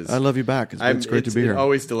pieces. I love you back. It's great to be here. It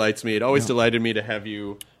always delights me. It always delighted me to have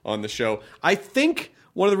you on the show. I think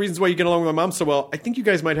one of the reasons why you get along with my mom so well, I think you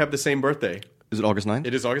guys might have the same birthday. Is it August 9th?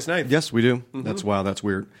 It is August 9th. Yes, we do. Mm-hmm. That's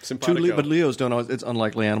weird. Simpatico. But Leos don't always. It's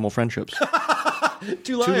unlikely animal friendships.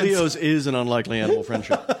 Two lions. Two Leos is an unlikely animal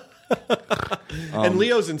friendship. And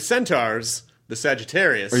Leos and Centaurs, the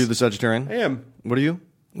Sagittarius. Are you the Sagittarian? I am. What are you?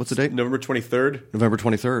 What's the date? November 23rd. November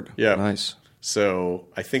 23rd. Yeah. Nice. So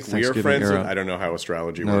I think we are Thanksgiving friends. era. I don't know how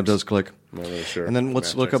astrology works. No, it does click. I'm not really sure. And then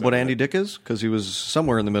let's look up what Andy Dick is, because he was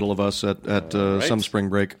somewhere in the middle of us at some spring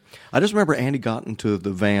break. I just remember Andy got into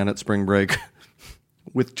the van at spring break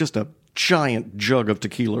with just a giant jug of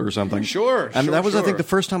tequila or something. Sure. And that was, I think, the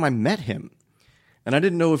first time I met him. And I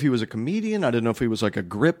didn't know if he was a comedian. I didn't know if he was like a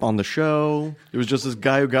grip on the show. It was just this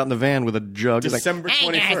guy who got in the van with a jug. December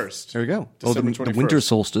 21st. There you go. December the winter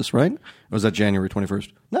solstice, right? Or was that January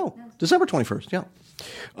 21st? No, December 21st, yeah.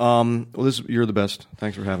 Well, you're the best.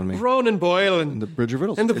 Thanks for having me. Ronan Boyle and the Bridge of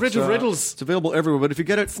Riddles. And the Bridge of Riddles. It's available everywhere, but if you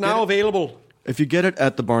get it... It's now available. If you get it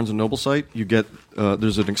at the Barnes & Noble site, you get...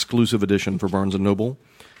 there's an exclusive edition for Barnes & Noble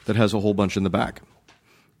that has a whole bunch in the back.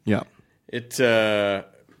 Yeah. It's got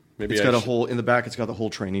a whole... In the back, it's got the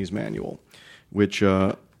whole trainee's manual, which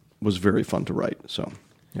was very fun to write, so...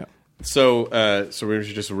 Yeah. So we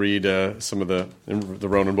should just read some of the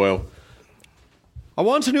Ronan Boyle. I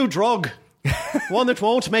want a new drug. One that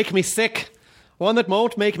won't make me sick. One that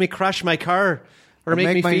won't make me crash my car. Or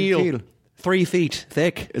make me feel 3 feet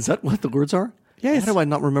thick. Is that what the words are? Yes. How do I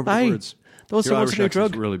not remember the words? Those are what's a new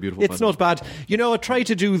drug. Really beautiful. It's not bad. You know, I tried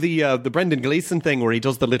to do the Brendan Gleeson thing where he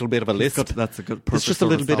does the little bit of a lisp. That's a good. It's just a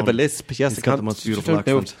little bit of a lisp. Yes, he's got the most beautiful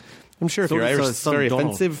accent. I'm sure if you're Irish, it's very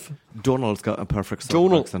offensive. Donald's got a perfect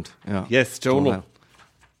accent. Yeah. Yes, Donald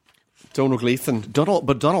Gleeson.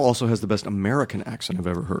 But Donald also has the best American accent I've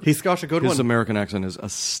ever heard. He's got a good one. His American accent is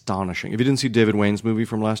astonishing. If you didn't see David Wayne's movie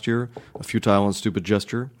from last year, A Futile and Stupid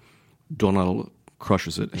Gesture, Donald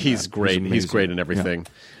crushes it. He's great. He's great in everything.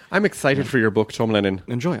 Yeah. I'm excited for your book, Tom Lennon.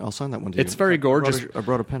 Enjoy. I'll sign that one to you. It's very gorgeous. I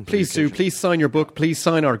brought a pen. Please do. Please sign your book. Please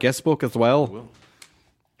sign our guest book as well. I will.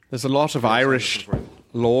 There's a lot of Irish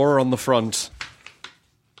lore on the front.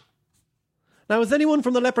 Now, has anyone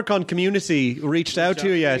from the Leprechaun community reached out to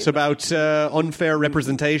you yet about unfair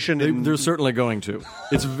representation? They're certainly going to.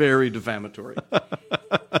 It's very defamatory.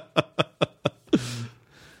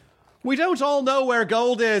 We don't all know where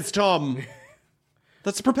gold is, Tom.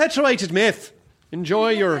 That's a perpetuated myth. Enjoy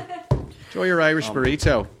your Irish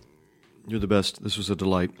burrito. You're the best. This was a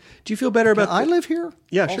delight. Do you feel better about... I live here?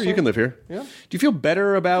 Yeah, also?Ure, you can live here. Yeah. Do you feel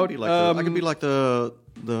better about... I could be like the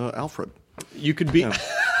Alfred. You could be... Yeah.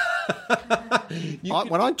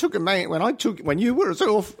 When you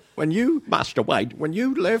Master Wade, when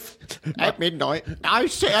you left at midnight, I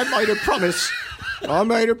made a promise. I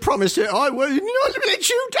made a promise that I would not let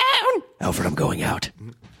you down. Alfred, I'm going out.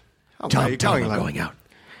 Tom, I'm going out.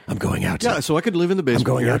 I'm going out. Yeah, so I could live in the basement.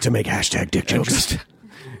 I'm going out to make #dick jokes.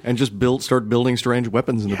 And just start building strange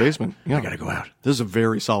weapons in the basement. Yeah. I gotta go out. This is a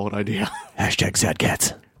very solid idea. #sad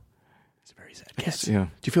cats. It's a very sad cat. Yeah.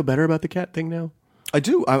 Do you feel better about the cat thing now? I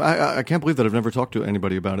do. I can't believe that I've never talked to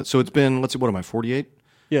anybody about it. So it's been, let's see, what am I, 48?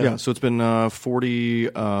 Yeah. So it's been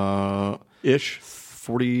 40-ish,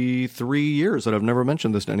 43 years that I've never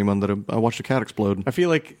mentioned this to anyone, that I watched a cat explode. I feel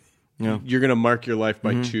like you're going to mark your life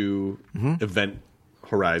by two event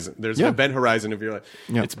horizon. There's an event horizon of your life.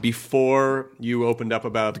 Yeah. It's before you opened up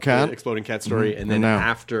about the exploding cat story, and then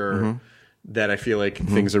after that, I feel like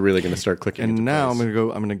things are really going to start clicking. And into now place. I'm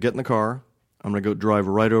going to get in the car. I'm going to go drive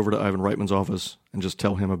right over to Ivan Reitman's office and just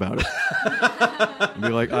tell him about it. And be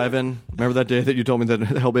like, Ivan, remember that day that you told me that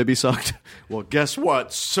Hell Baby sucked? Well, guess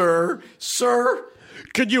what, sir?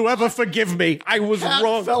 Could you ever forgive me? I was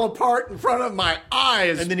wrong. Fell apart in front of my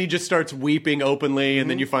eyes. And then he just starts weeping openly, and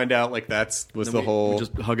then you find out like we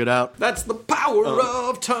just hug it out. That's the power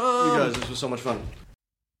of time. You guys, this was so much fun.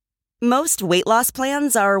 Most weight loss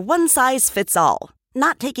plans are one size fits all,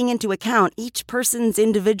 not taking into account each person's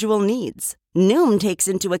individual needs. Noom takes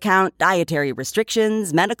into account dietary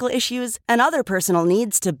restrictions, medical issues, and other personal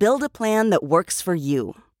needs to build a plan that works for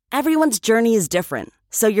you. Everyone's journey is different,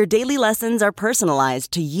 so your daily lessons are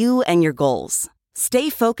personalized to you and your goals. Stay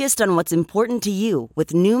focused on what's important to you with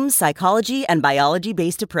Noom's psychology and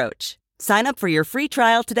biology-based approach. Sign up for your free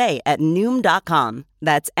trial today at Noom.com.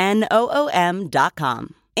 That's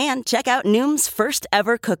Noom.com. And check out Noom's first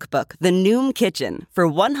ever cookbook, The Noom Kitchen, for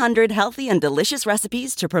 100 healthy and delicious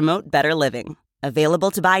recipes to promote better living.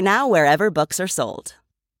 Available to buy now wherever books are sold.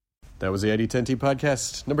 That was the ID10T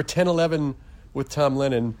podcast, number 1011 with Tom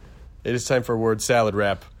Lennon. It is time for a word salad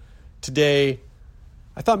wrap. Today,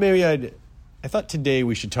 I thought today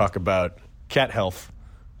we should talk about cat health,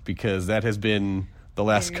 because that has been the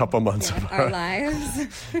last couple months of our lives.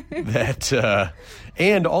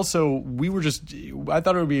 And also, I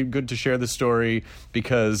thought it would be good to share this story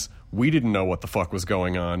because we didn't know what the fuck was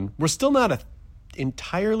going on. We're still not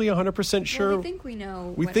entirely 100% sure. Well, we think we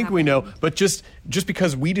know. We know, but just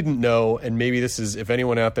because we didn't know, and maybe this is, if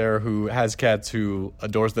anyone out there who has cats who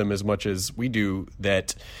adores them as much as we do,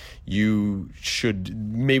 that you should,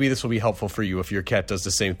 maybe this will be helpful for you if your cat does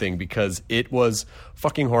the same thing, because it was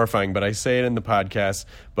fucking horrifying. But I say it in the podcast,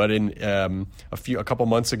 but in a couple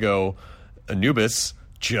months ago, Anubis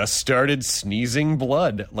just started sneezing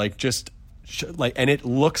blood, and it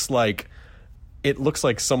looks like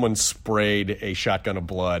someone sprayed a shotgun of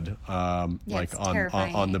blood, on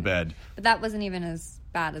the bed. But that wasn't even as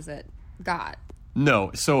bad as it got.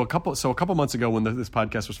 No. So a couple months ago, when this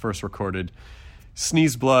podcast was first recorded,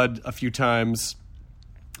 sneezed blood a few times.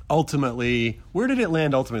 Ultimately, where did it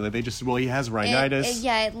land? Ultimately, he has rhinitis.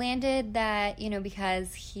 It landed that,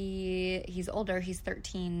 because he's older. He's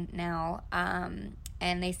 13 now.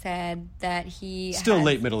 And they said that he still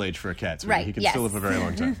late middle age for a cat. So right. He can still live a very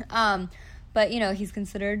long time. But, he's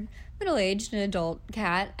considered middle-aged, an adult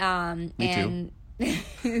cat. Me too.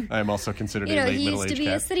 I am also considered a late middle-aged cat. He used to be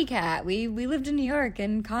a city cat. We lived in New York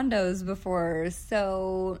in condos before.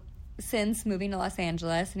 So since moving to Los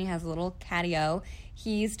Angeles, and he has a little catio,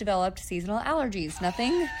 he's developed seasonal allergies.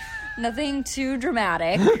 Nothing too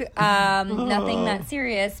dramatic, nothing that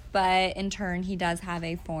serious, but in turn, he does have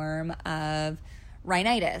a form of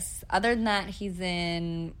rhinitis. Other than that, he's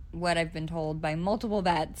in what I've been told by multiple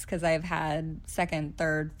vets, because I've had second,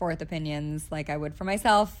 third, fourth opinions like I would for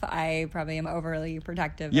myself. I probably am overly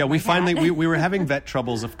protective. Yeah, we were having vet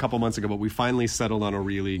troubles a couple months ago, but we finally settled on a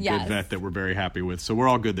really good vet that we're very happy with. So we're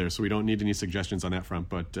all good there. So we don't need any suggestions on that front.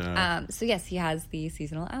 But so yes, he has the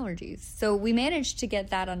seasonal allergies. So we managed to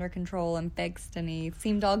get that under control and fixed, and he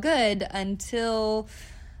seemed all good until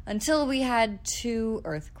we had 2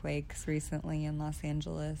 earthquakes recently in Los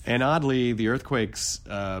Angeles. And oddly, the earthquakes,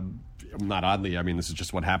 not oddly, I mean, this is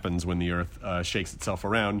just what happens when the earth shakes itself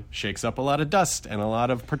around, shakes up a lot of dust and a lot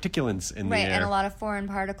of particulates in the air. Right, and a lot of foreign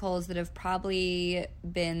particles that have probably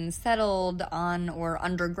been settled on or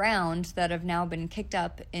underground that have now been kicked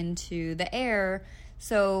up into the air.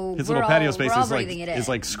 So his little patio space is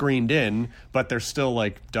like screened in, but there's still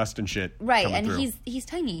like dust and shit. Right, and through. he's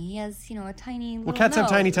tiny. He has a tiny little cats nose.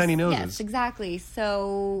 have tiny noses. Yes, exactly.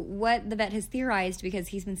 So what the vet has theorized, because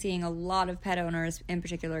he's been seeing a lot of pet owners, in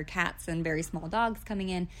particular cats and very small dogs coming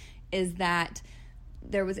in, is that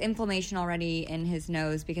there was inflammation already in his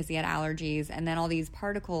nose because he had allergies, and then all these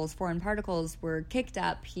particles, foreign particles, were kicked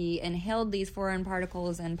up. He inhaled these foreign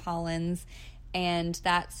particles and pollens, and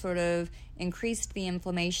that sort of increased the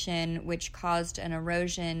inflammation, which caused an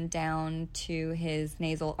erosion down to his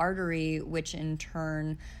nasal artery, which in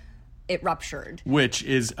turn it ruptured. Which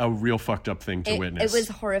is a real fucked up thing to witness. It was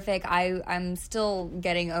horrific. I'm still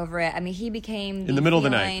getting over it. I mean, he became in the middle of the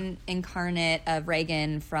night incarnate of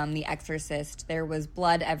Reagan from The Exorcist. There was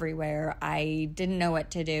blood everywhere. I didn't know what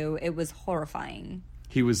to do. It was horrifying.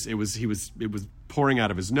 It was pouring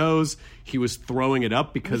out of his nose. He was throwing it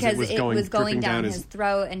up because it was going down his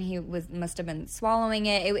throat, and he must have been swallowing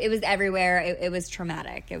it. It was everywhere. It was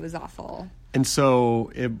traumatic. It was awful. And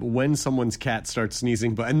so when someone's cat starts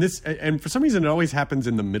sneezing, and for some reason it always happens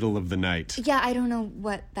in the middle of the night. Yeah, I don't know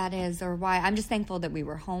what that is or why. I'm just thankful that we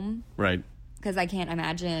were home. Right. Because I can't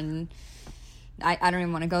imagine. I don't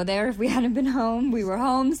even want to go there if we hadn't been home. We were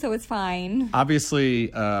home, so it's fine.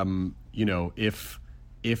 Obviously,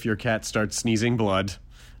 if your cat starts sneezing blood,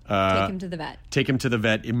 take him to the vet. Take him to the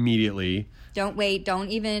vet immediately. Don't wait. Don't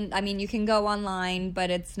even. I mean, you can go online,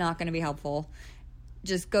 but it's not going to be helpful.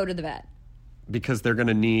 Just go to the vet. Because they're going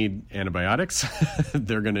to need antibiotics.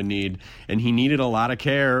 They're going to need, and he needed a lot of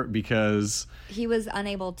care because he was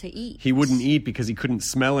unable to eat. He wouldn't eat because he couldn't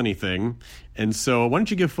smell anything, And so why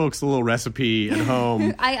don't you give folks a little recipe at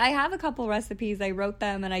home? I have a couple recipes. I wrote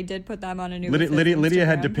them, and I did put them on a new Lydia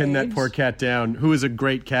had to Instagram pin that page. poor cat down, who is a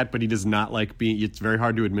great cat, but he does not like being... It's very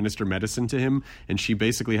hard to administer medicine to him, and she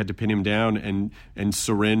basically had to pin him down and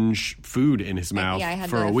syringe food in his mouth I had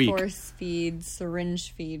for to a week. force feed,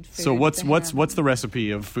 syringe feed food. So what's to him. the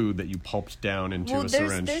recipe of food that you pulped down into a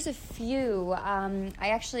syringe? There's a few. I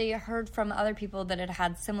actually heard from other people that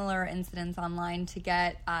had similar incidents online to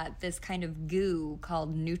get this kind of goo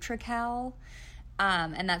called NutriCal,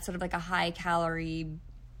 and that's sort of like a high-calorie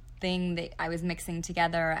thing that I was mixing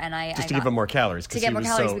together, and I give him more calories. To get more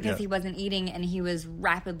calories because he wasn't eating, and he was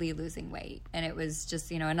rapidly losing weight, and it was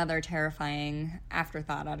just another terrifying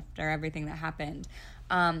afterthought after everything that happened.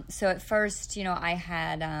 So at first, I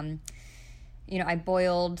had. I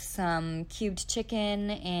boiled some cubed chicken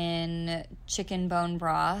in chicken bone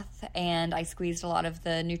broth, and I squeezed a lot of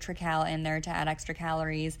the NutriCal in there to add extra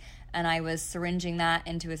calories, and I was syringing that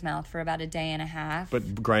into his mouth for about a day and a half.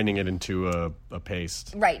 But grinding it into a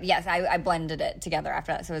paste. Right, yes. I blended it together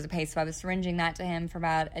after that, so it was a paste. So I was syringing that to him for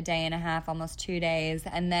about a day and a half, almost 2 days,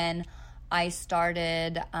 and then I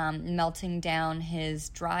started melting down his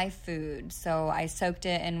dry food. So I soaked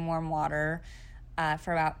it in warm water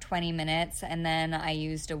for about 20 minutes, and then I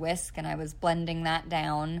used a whisk and I was blending that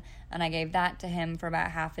down, and I gave that to him for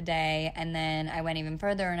about half a day, and then I went even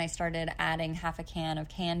further and I started adding half a can of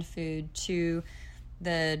canned food to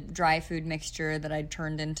the dry food mixture that I'd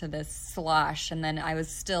turned into this slush, and then I was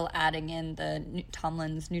still adding in the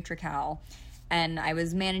Tomlin's NutriCal, and I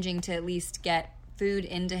was managing to at least get food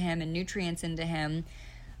into him and nutrients into him.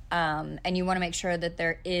 And you want to make sure that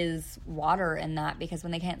there is water in that, because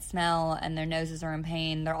when they can't smell and their noses are in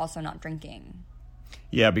pain, they're also not drinking.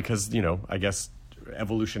 Yeah, because, I guess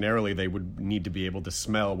evolutionarily they would need to be able to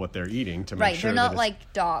smell what they're eating to make sure. Right, they're not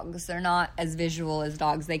like dogs. They're not as visual as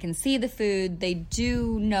dogs. They can see the food. They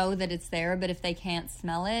do know that it's there, but if they can't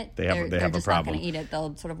smell it, they're just not going to eat it.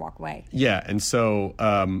 They'll sort of walk away. Yeah, and so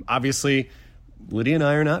obviously Lydia and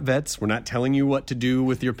I are not vets. We're not telling you what to do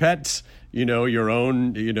with your pets. Your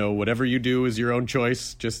own, whatever you do is your own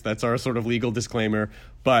choice. Just that's our sort of legal disclaimer.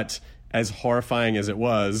 But as horrifying as it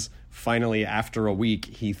was, finally, after a week,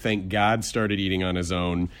 he, thank God, started eating on his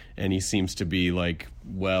own, and he seems to be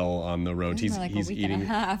well on the road. He's eating.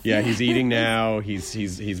 Yeah, he's eating now.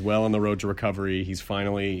 He's well on the road to recovery. He's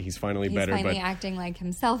finally better. He's finally acting like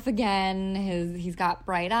himself again. He's got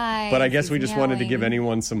bright eyes. But I guess we just wanted to give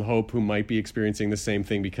anyone some hope who might be experiencing the same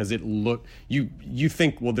thing, because you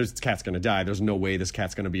think, well, this cat's going to die. There's no way this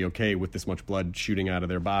cat's going to be okay with this much blood shooting out of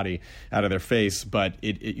their body, out of their face. But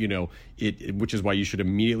it which is why you should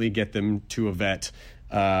immediately get them to a vet.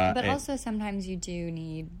 But also sometimes you do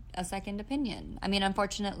need a second opinion. I mean,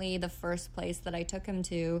 unfortunately, the first place that I took him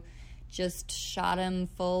to just shot him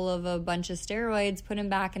full of a bunch of steroids, put him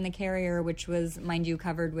back in the carrier, which was, mind you,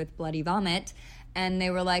 covered with bloody vomit. And they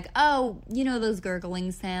were like, oh, those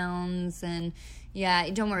gurgling sounds. And yeah,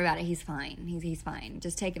 don't worry about it. He's fine. He's fine.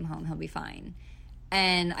 Just take him home. He'll be fine.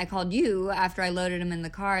 And I called you after I loaded him in the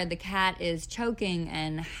car. The cat is choking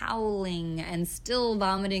and howling and still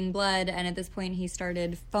vomiting blood. And at this point, he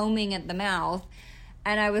started foaming at the mouth.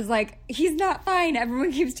 And I was like, he's not fine.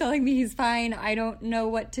 Everyone keeps telling me he's fine. I don't know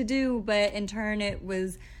what to do. But in turn, it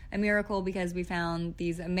was a miracle because we found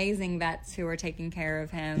these amazing vets who were taking care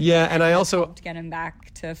of him. Yeah, and I also helped get him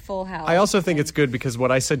back to full health. I also think it's good because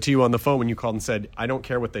what I said to you on the phone when you called and said, I don't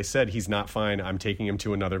care what they said, he's not fine, I'm taking him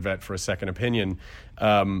to another vet for a second opinion.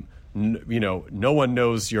 No one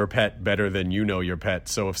knows your pet better than you know your pet.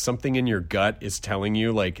 So if something in your gut is telling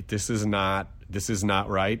you this is not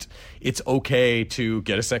right, it's okay to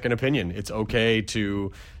get a second opinion. It's okay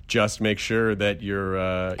to just make sure that you're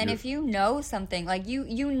and if you know something,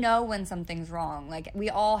 you know when something's wrong. We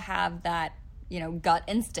all have that, gut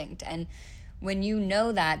instinct. And when you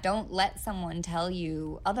know that, don't let someone tell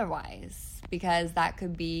you otherwise, because that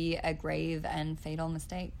could be a grave and fatal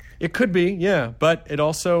mistake. It could be, yeah. But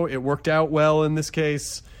it worked out well in this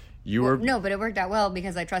case. No, but it worked out well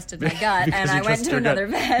because I trusted my gut and I went to another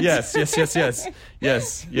vet. Yes.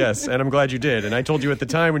 And I'm glad you did. And I told you at the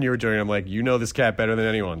time when you were doing it, I'm like, this cat better than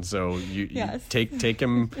anyone. So you take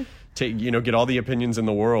him, get all the opinions in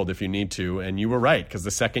the world if you need to. And you were right, because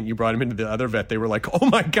the second you brought him into the other vet, they were like, oh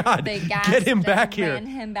my God, get him back here. Ran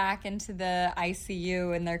him back into the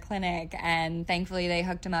ICU in their clinic. And thankfully they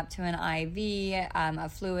hooked him up to an IV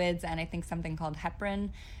of fluids and I think something called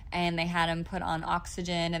heparin. And they had him put on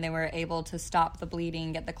oxygen, and they were able to stop the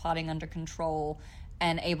bleeding, get the clotting under control,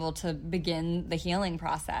 and able to begin the healing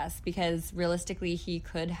process, because realistically he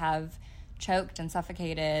could have choked and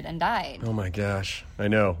suffocated and died. Oh my gosh, I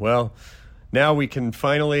know. Well, now we can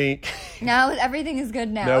finally... Now everything is good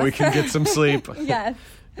now. Now we can get some sleep. Yes.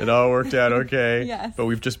 It all worked out okay. Yes. But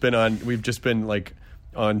we've just been like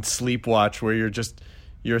on sleep watch where you're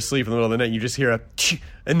asleep in the middle of the night, and you just hear a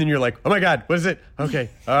and then you're like, oh my God, what is it? Okay.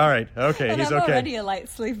 All right. Okay. And he's I'm okay. already a light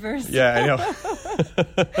sleeper. So. Yeah, I know.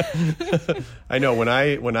 I know when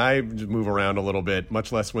I move around a little bit,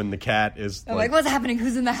 much less when the cat is I'm like, what's happening?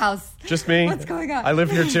 Who's in the house? Just me. What's going on? I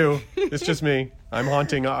live here too. It's just me. I'm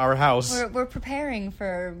haunting our house. We're preparing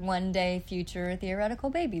for one day future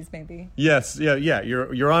theoretical babies, maybe. Yes, yeah.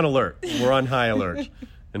 You're on alert. We're on high alert.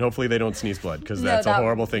 And hopefully they don't sneeze blood, because that's a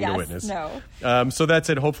horrible thing to witness. No. So that's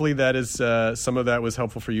it. Hopefully that is some of that was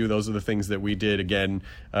helpful for you. Those are the things that we did. Again,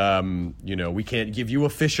 we can't give you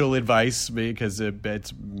official advice because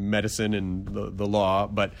it's medicine and the law,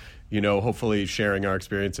 but hopefully sharing our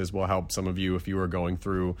experiences will help some of you if you are going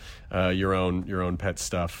through your own pet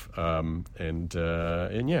stuff. And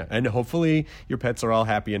hopefully your pets are all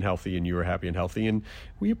happy and healthy, and you are happy and healthy. And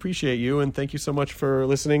we appreciate you, and thank you so much for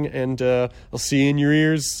listening. And I'll see you in your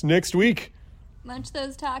ears next week. Munch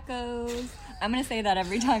those tacos. I'm gonna say that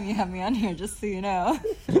every time you have me on here, just so you know.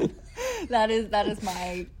 that is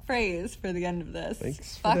my phrase for the end of this.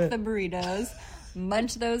 Thanks. Fuck the burritos.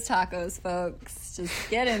 Munch those tacos, folks. Just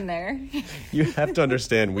get in there. You have to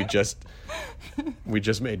understand, we just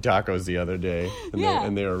made tacos the other day,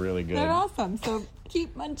 and they were really good. They're awesome. So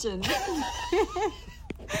keep munching.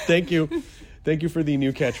 Thank you for the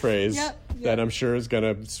new catchphrase. Yep. That I'm sure is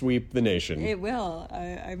gonna sweep the nation. It will.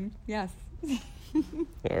 I'm yes.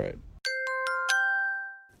 All right.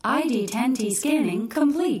 ID10T scanning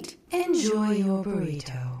complete. Enjoy your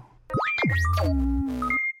burrito.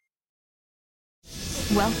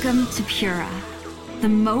 Welcome to Pura, the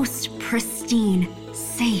most pristine,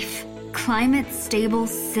 safe, climate-stable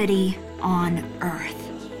city on Earth.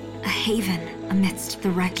 A haven amidst the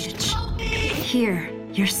wreckage. Here,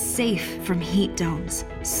 you're safe from heat domes,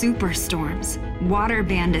 superstorms, water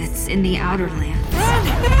bandits in the outer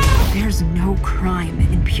lands. There's no crime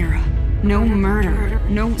in Pura. No murder,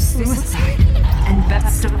 no suicide. And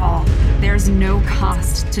best of all, there's no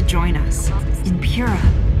cost to join us. In Pura,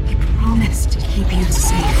 we promise to keep you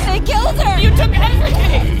safe. They killed her! You took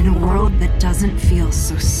everything! In a world that doesn't feel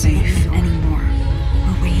so safe anymore,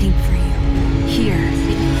 we're waiting for you. Here,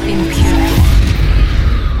 in Pura.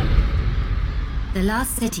 The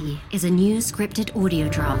Last City is a new scripted audio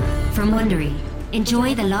drama from Wondery.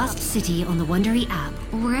 Enjoy The Last City on the Wondery app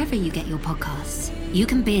or wherever you get your podcasts. You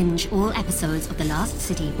can binge all episodes of The Last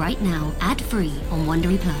City right now, ad-free on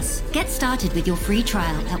Wondery Plus. Get started with your free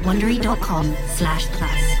trial at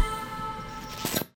Wondery.com/plus.